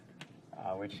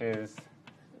 which is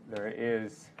there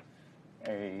is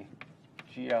a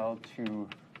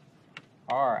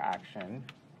GL2R action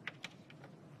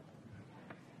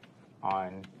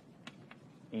on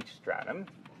each stratum.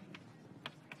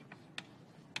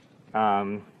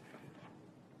 And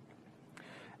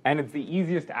it's the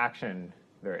easiest action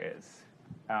there is.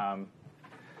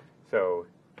 So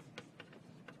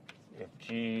if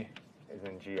G is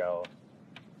in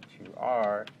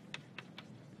GL2R,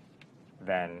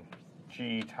 then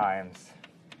G times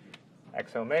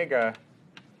x omega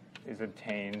is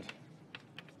obtained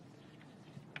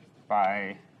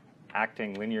by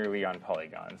acting linearly on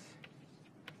polygons.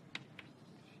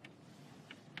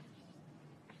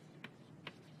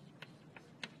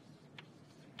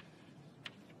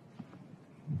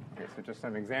 Okay, so just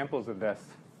some examples of this.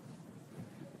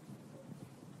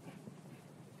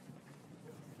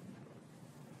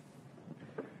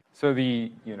 So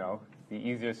the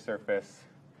easiest surface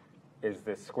is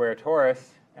this square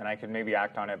torus, and I could maybe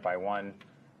act on it by 1,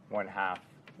 1/2,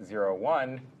 0,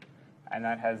 1, and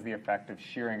that has the effect of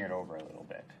shearing it over a little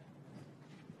bit.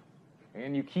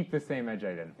 And you keep the same edge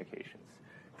identifications.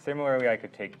 Similarly, I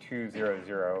could take 2, 0,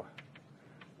 0,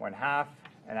 1/2,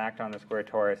 and act on the square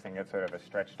torus and get sort of a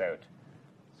stretched out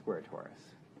square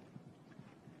torus.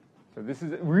 So this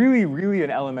is really, really an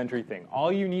elementary thing.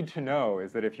 All you need to know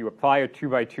is that if you apply a 2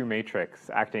 by 2 matrix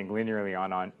acting linearly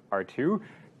on R2,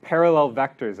 parallel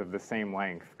vectors of the same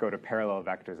length go to parallel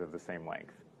vectors of the same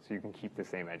length. So you can keep the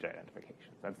same edge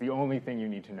identifications. That's the only thing you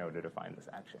need to know to define this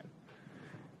action.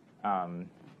 All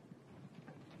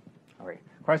right.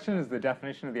 Question, is the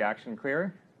definition of the action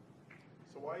clear?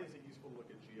 So why is it useful to look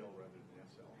at GL rather than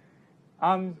SL?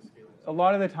 A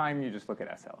lot of the time you just look at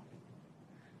SL.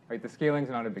 Right, the scaling's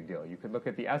not a big deal. You could look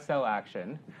at the SL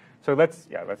action. So let's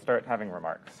start having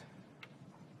remarks.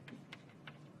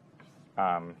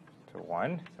 So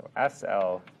 1, so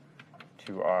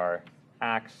SL2R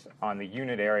acts on the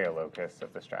unit area locus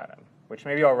of the stratum, which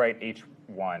maybe I'll write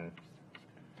H1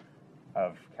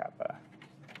 of kappa.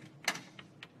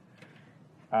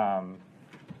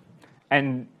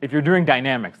 And if you're doing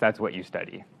dynamics, that's what you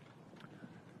study.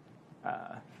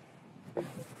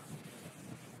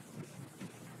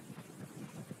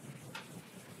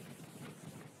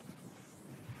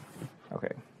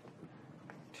 Okay.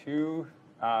 2.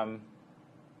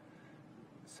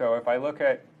 So if I look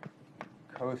at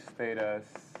cos theta,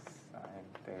 sine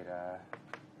theta,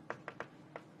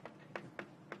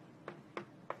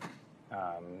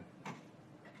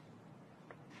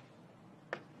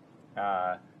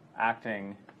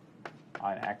 acting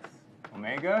on x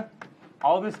omega,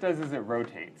 all this does is it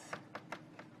rotates.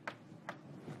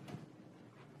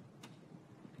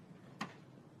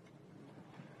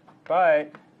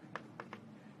 But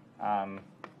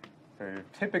so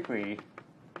typically,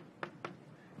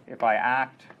 if I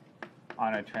act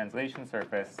on a translation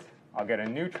surface, I'll get a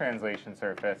new translation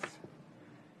surface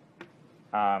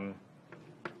on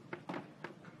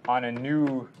a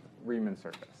new Riemann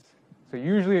surface. So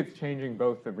usually it's changing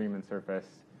both the Riemann surface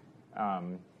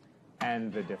and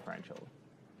the differential.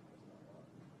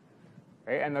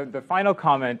 Okay? And the final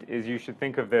comment is you should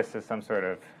think of this as some sort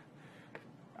of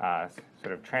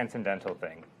transcendental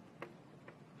thing.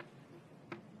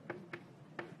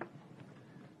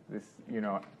 This,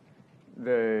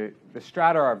 the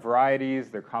strata are varieties,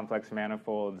 they're complex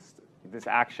manifolds. This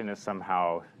action is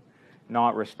somehow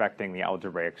not respecting the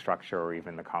algebraic structure or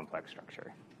even the complex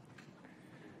structure.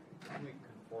 Only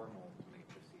conformal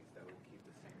matrices that will keep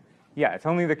the same. Yeah, it's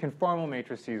only the conformal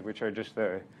matrices, which are just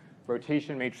the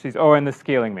rotation matrices, oh, and the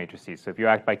scaling matrices. So if you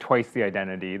act by twice the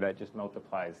identity, that just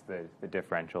multiplies the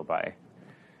differential by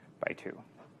 2.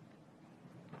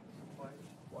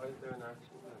 Why is there an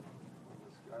action on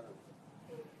the stratum?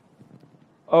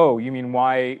 Oh, you mean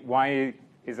why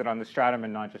is it on the stratum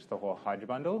and not just the whole Hodge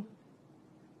bundle?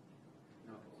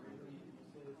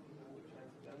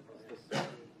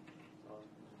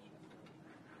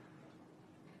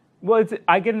 Well,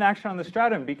 I get an action on the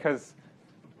stratum because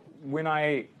when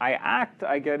I act,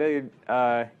 I get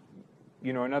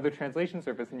another translation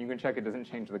surface, and you can check it doesn't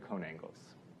change the cone angles.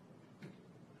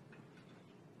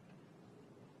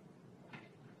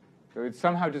 So it's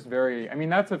somehow just very, I mean,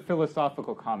 that's a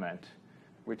philosophical comment,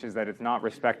 which is that it's not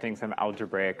respecting some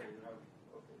algebraic.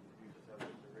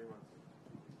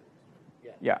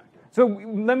 Yeah. So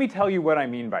let me tell you what I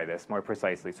mean by this more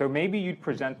precisely. So maybe you'd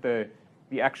present the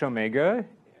x omega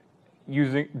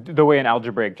using the way an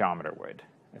algebraic geometer would,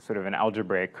 sort of an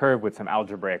algebraic curve with some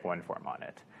algebraic one form on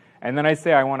it. And then I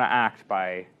say I want to act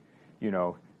by,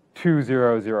 2,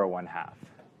 0, 0, 1 half.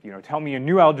 Tell me a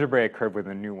new algebraic curve with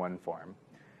a new one form.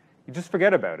 You just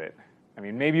forget about it. I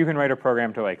mean, maybe you can write a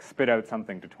program to like spit out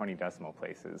something to 20 decimal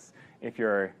places if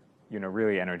you're,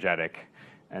 really energetic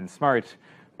and smart.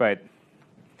 But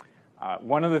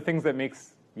one of the things that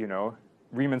makes,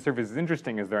 Riemann surfaces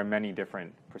interesting is there are many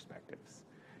different perspectives.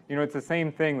 It's the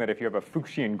same thing that if you have a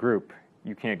Fuchsian group,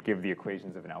 you can't give the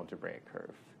equations of an algebraic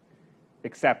curve,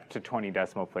 except to 20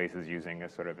 decimal places using a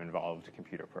sort of involved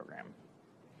computer program.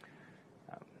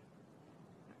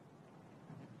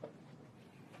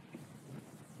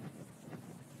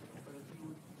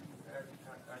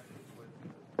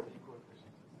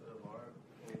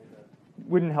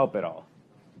 Wouldn't help at all.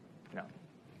 No.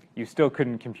 You still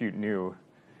couldn't compute new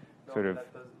sort of.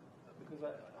 That doesn't, because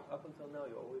up until now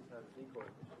you always had Z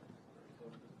coefficients. So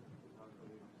how come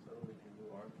you suddenly can do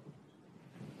R?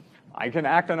 I can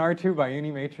act on R2 by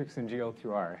any matrix in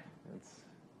GL2R.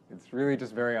 It's really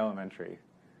just very elementary.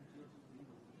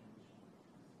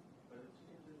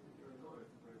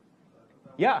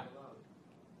 Yeah.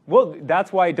 Well,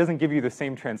 that's why it doesn't give you the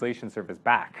same translation surface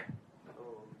back.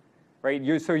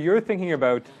 Right? So you're thinking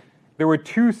about, there were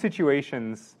two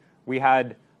situations we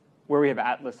had where we have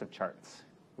atlas of charts.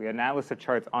 We had an atlas of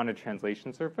charts on a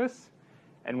translation surface,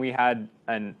 and we had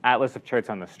an atlas of charts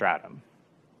on the stratum.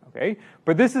 Okay?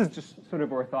 But this is just sort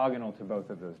of orthogonal to both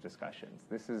of those discussions.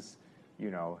 This is,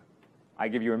 I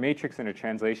give you a matrix and a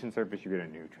translation surface, you get a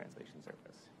new translation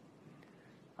surface.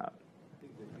 I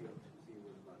think the GL2Z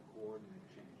was about coordinate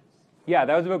changes. Yeah,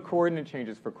 that was about coordinate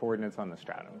changes for coordinates on the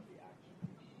stratum.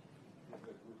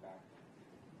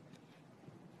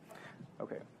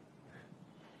 Okay.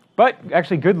 But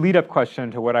actually, good lead-up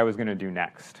question to what I was going to do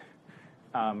next.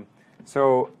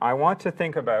 So I want to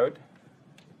think about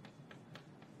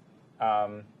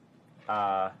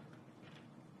the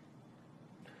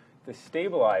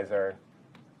stabilizer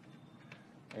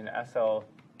in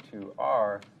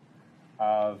SL2R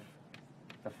of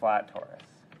the flat torus,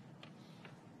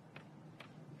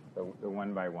 the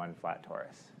 1-by-1 flat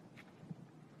torus.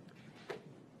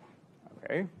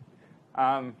 Okay.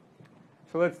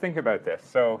 So let's think about this.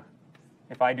 So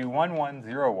if I do 1, 1,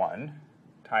 0, 1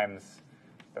 times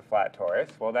the flat torus,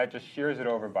 well, that just shears it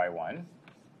over by 1.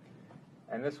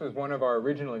 And this was one of our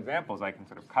original examples. I can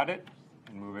sort of cut it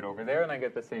and move it over there, and I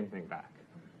get the same thing back.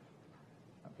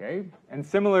 Okay? And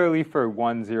similarly for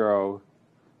 1, 0,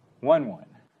 1, 1.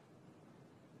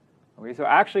 Okay, so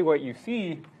actually what you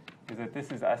see is that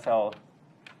this is SL2Z.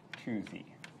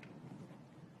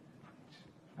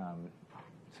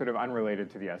 Sort of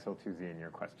unrelated to the SL2Z in your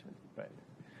question. But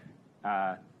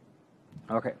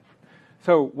okay.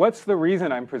 So what's the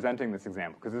reason I'm presenting this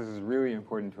example? Because this is really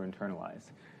important to internalize.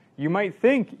 You might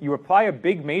think you apply a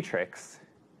big matrix.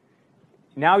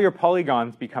 Now your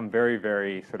polygons become very,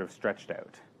 very sort of stretched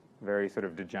out, very sort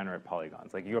of degenerate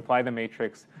polygons. Like you apply the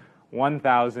matrix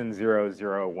 1,000, 0,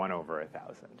 0, 1 over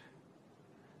 1,000.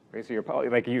 Okay, so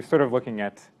you're sort of looking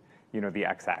at, the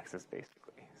x-axis basically.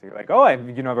 So you're like, oh, I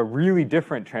have a really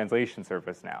different translation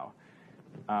surface now.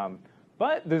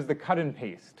 But there's the cut and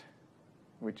paste,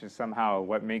 which is somehow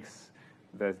what makes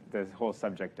the whole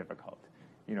subject difficult.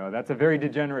 That's a very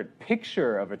degenerate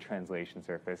picture of a translation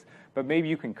surface, but maybe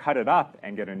you can cut it up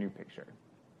and get a new picture.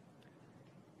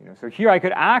 So here I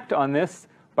could act on this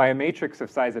by a matrix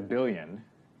of size 1 billion,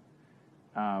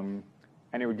 and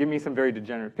it would give me some very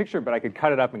degenerate picture, but I could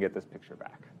cut it up and get this picture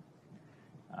back.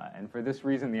 And for this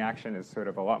reason, the action is sort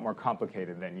of a lot more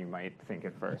complicated than you might think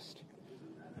at first.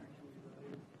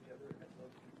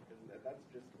 That's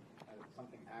just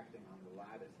something acting on the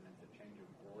lattice, and it's a change of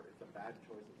coordinates. It's a bad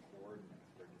choice of coordinates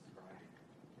for describing.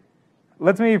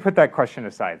 Let's maybe put that question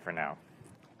aside for now.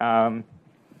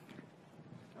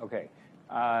 Okay.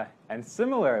 And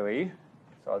similarly,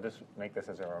 so I'll just make this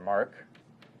as a remark,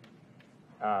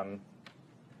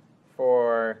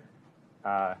 for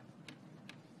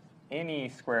any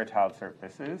square-tiled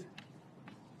surfaces,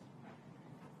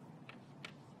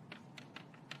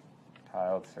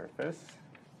 tiled surface.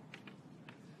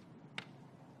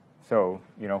 So,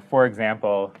 for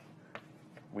example,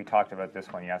 we talked about this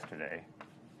one yesterday,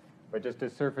 but just a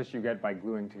surface you get by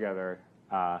gluing together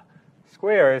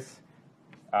squares,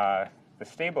 the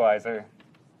stabilizer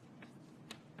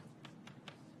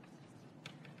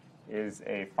is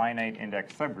a finite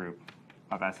index subgroup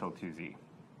of SL2Z.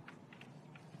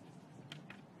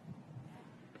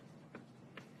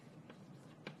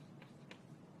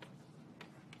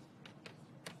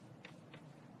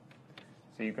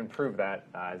 So you can prove that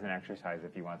as an exercise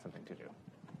if you want something to do.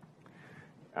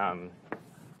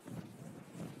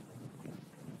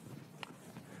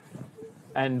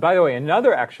 And by the way,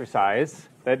 another exercise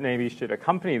that maybe should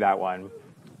accompany that one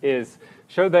is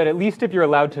show that at least if you're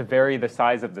allowed to vary the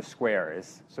size of the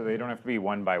squares, so they don't have to be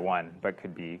 1 by 1, but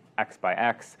could be x by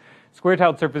x,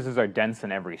 square-tiled surfaces are dense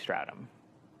in every stratum.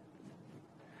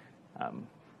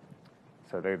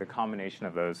 So the combination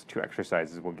of those two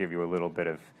exercises will give you a little bit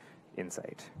of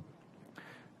insight.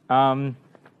 Okay,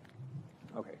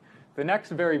 the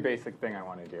next very basic thing I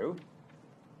want to do.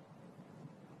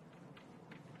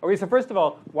 Okay, so first of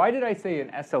all, why did I say an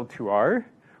SL2R?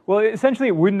 Well, essentially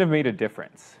it wouldn't have made a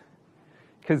difference.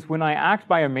 Because when I act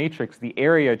by a matrix, the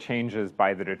area changes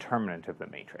by the determinant of the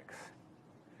matrix.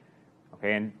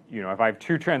 Okay, and if I have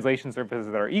two translation surfaces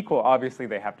that are equal, obviously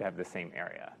they have to have the same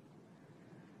area.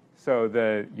 So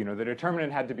the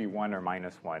determinant had to be 1 or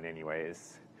 -1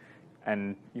 anyways.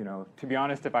 And to be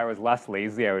honest, if I was less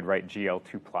lazy, I would write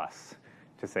GL2 plus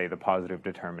to say the positive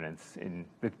determinants in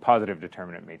the positive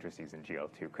determinant matrices in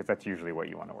GL2, because that's usually what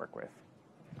you want to work with.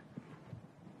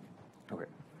 Okay,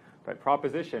 but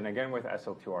proposition, again with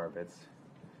SL2 orbits,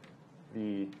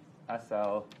 the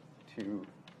SL2R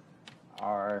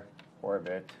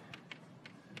orbit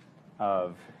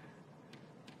of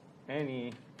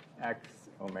any x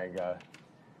omega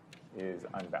is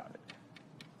unbounded.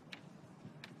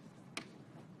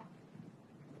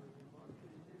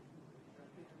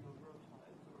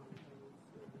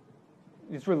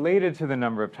 It's related to the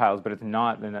number of tiles, but it's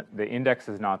not the index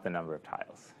is not the number of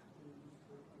tiles.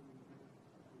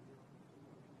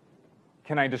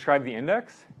 Can I describe the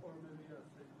index?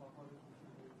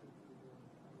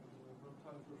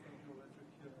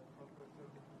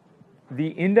 The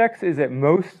index is at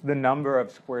most the number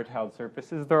of square-tiled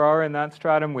surfaces there are in that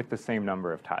stratum with the same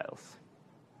number of tiles.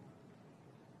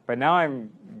 But now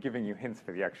I'm giving you hints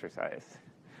for the exercise.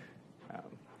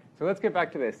 So let's get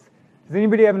back to this. Does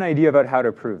anybody have an idea about how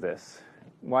to prove this?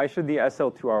 Why should the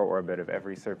SL2R orbit of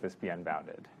every surface be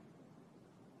unbounded?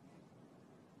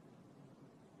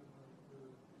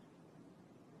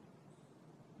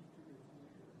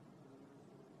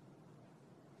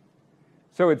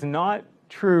 So it's not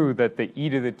true that the e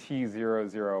to the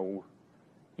t00,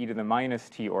 e to the minus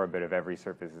t orbit of every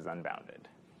surface is unbounded.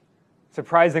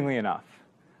 Surprisingly enough.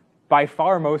 By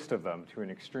far most of them to an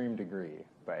extreme degree,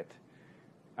 but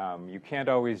you can't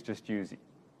always just use,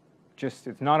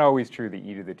 it's not always true that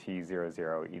e to the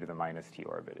t00, e to the minus t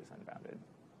orbit is unbounded.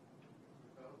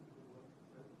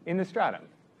 In the stratum.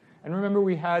 And remember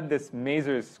we had this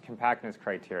Mazur's compactness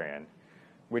criterion,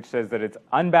 which says that it's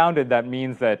unbounded. That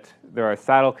means that there are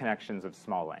saddle connections of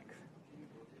small length.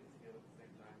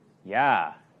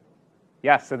 Yeah.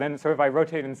 Yeah, so if I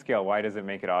rotate and scale, why does it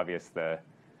make it obvious the...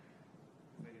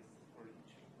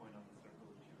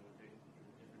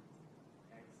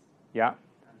 Yeah.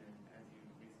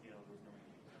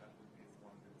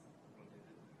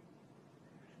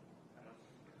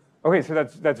 Okay, so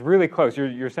that's really close.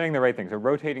 You're saying the right thing. So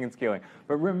rotating and scaling.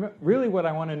 But really, what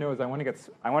I want to know is I want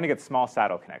to get small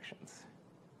saddle connections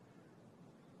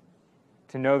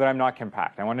to know that I'm not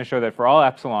compact. I want to show that for all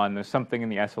epsilon, there's something in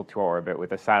the SL2R orbit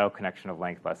with a saddle connection of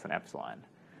length less than epsilon.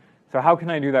 So how can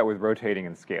I do that with rotating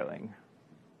and scaling?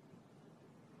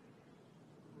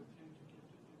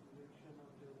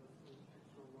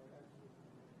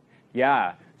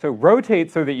 Yeah, so rotate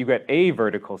so that you get a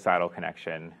vertical saddle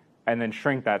connection, and then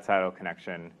shrink that saddle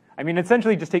connection. I mean,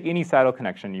 essentially, just take any saddle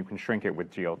connection, you can shrink it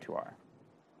with GL2R.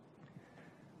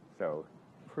 So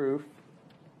proof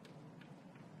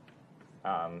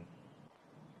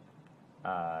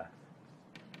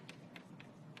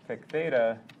pick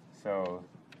theta, so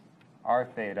r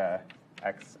theta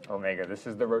x omega. This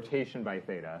is the rotation by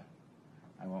theta.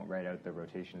 I won't write out the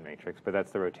rotation matrix, but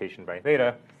that's the rotation by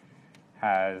theta,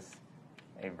 has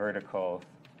a vertical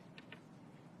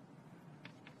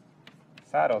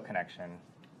saddle connection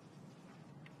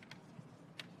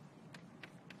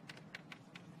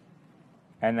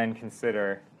and then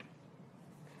consider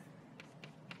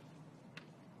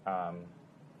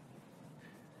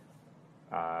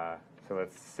so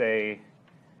let's say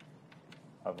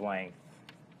of length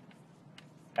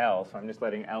L, so I'm just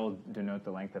letting L denote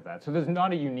the length of that. So there's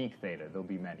not a unique theta, there'll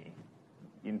be many,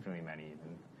 infinitely many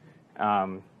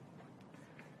even.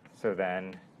 So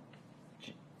then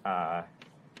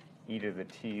e to the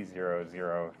t 0,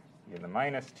 0, e to the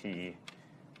minus t,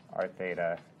 r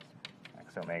theta,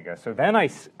 x omega. So then I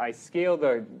scale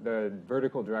the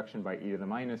vertical direction by e to the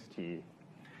minus t.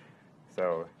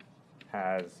 So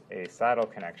has a saddle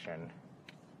connection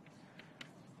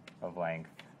of length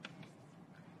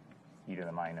e to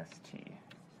the minus t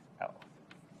L.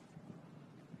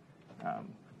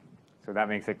 So that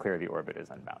makes it clear the orbit is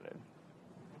unbounded.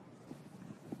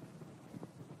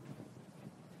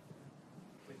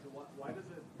 Wait, so why does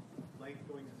the length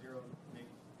going to 0 make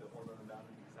the orbit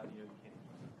unbounded? Because how do you know you can't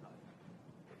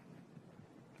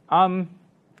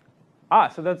cut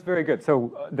it? So that's very good.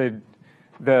 So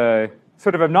the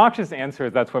sort of obnoxious answer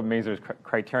is that's what Mazur's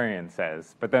criterion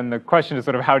says. But then the question is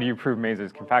sort of how do you prove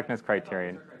Mazur's compactness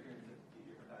criterion?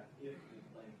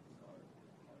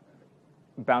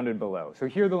 Bounded below. So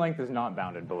here the length is not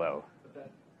bounded below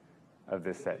of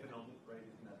this set.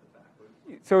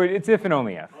 So it's if and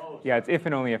only if. Yeah, it's if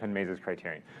and only if in Mazur's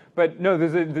criterion. But no,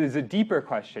 there's a deeper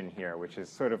question here, which is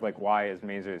sort of like why is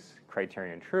Mazur's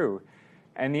criterion true?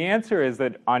 And the answer is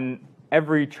that on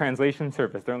every translation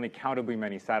surface, there are only countably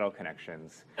many saddle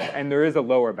connections, and there is a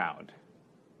lower bound,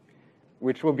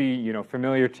 which will be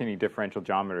familiar to any differential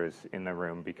geometers in the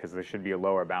room because there should be a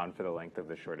lower bound for the length of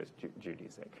the shortest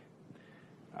geodesic.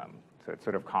 So it's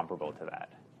sort of comparable to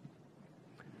that.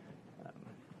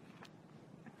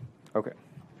 Okay.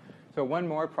 So one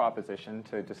more proposition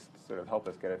to just sort of help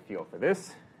us get a feel for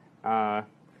this.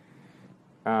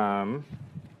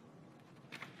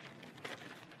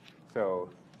 So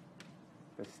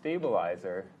the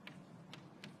stabilizer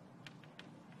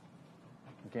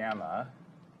gamma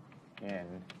in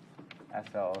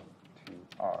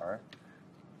SL2R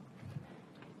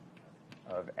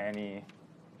of any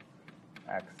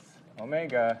x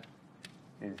omega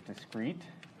is discrete,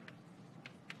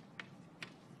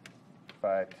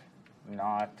 but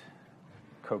not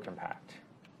co-compact.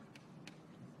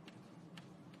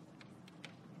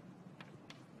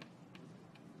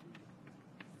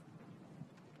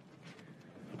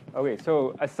 Okay,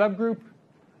 so a subgroup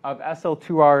of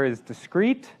SL2R is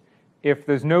discrete if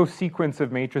there's no sequence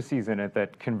of matrices in it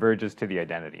that converges to the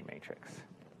identity matrix.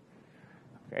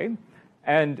 Okay,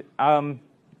 and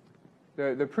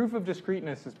the proof of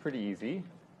discreteness is pretty easy.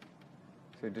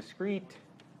 So discrete,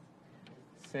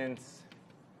 since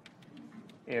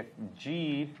if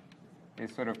G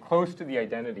is sort of close to the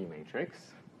identity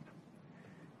matrix,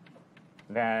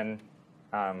 then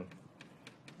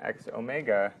x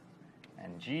omega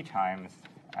and G times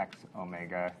x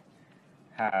omega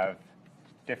have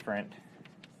different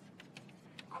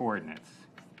coordinates.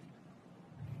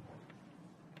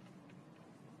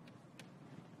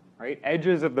 Right?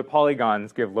 Edges of the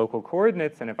polygons give local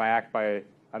coordinates, and if I act by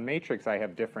a matrix, I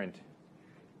have different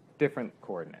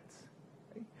coordinates.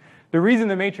 Right? The reason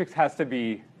the matrix has to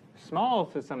be small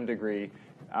to some degree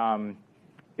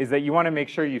is that you want to make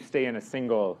sure you stay in a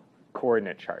single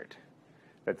coordinate chart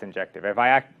that's injective. If I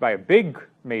act by a big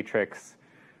matrix,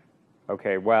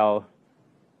 okay, well,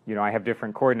 I have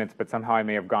different coordinates, but somehow I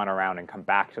may have gone around and come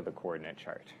back to the coordinate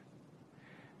chart.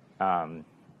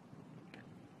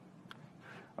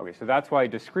 Okay, so that's why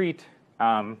discrete.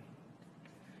 So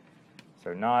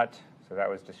that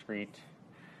was discrete,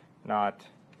 not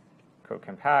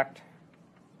co-compact,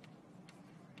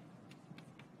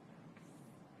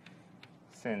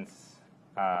 since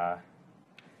the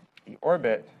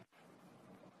orbit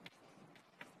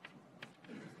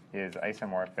is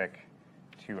isomorphic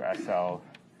to SL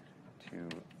to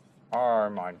R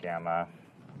mod gamma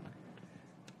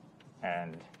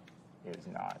and is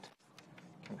not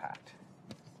compact.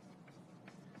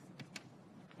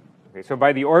 Okay, so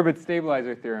by the orbit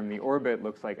stabilizer theorem, the orbit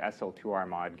looks like SL2R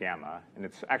mod gamma, and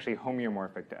it's actually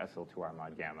homeomorphic to SL2R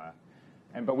mod gamma.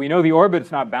 But we know the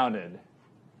orbit's not bounded,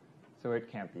 so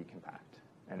it can't be compact.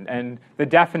 And the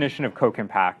definition of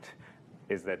co-compact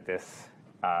is that this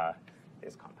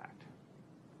is compact.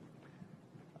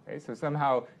 Okay, so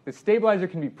somehow the stabilizer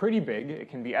can be pretty big. It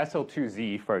can be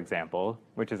SL2Z, for example,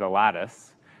 which is a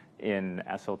lattice in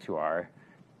SL2R.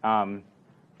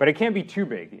 But it can't be too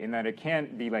big in that it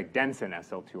can't be like dense in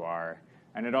SL2R,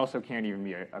 and it also can't even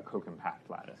be a co-compact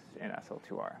lattice in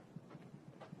SL2R.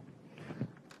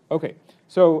 Okay,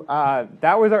 so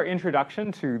that was our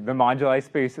introduction to the moduli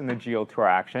space in the GL2R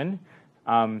action.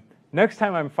 Next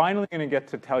time, I'm finally going to get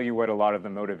to tell you what a lot of the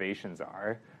motivations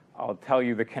are. I'll tell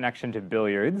you the connection to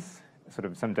billiards, sort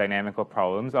of some dynamical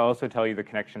problems. I'll also tell you the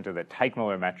connection to the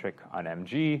Teichmuller metric on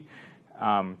MG.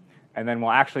 And then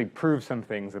we'll actually prove some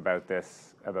things about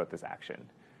this action.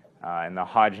 And the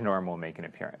Hodge norm will make an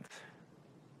appearance.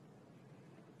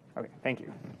 Okay, thank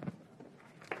you.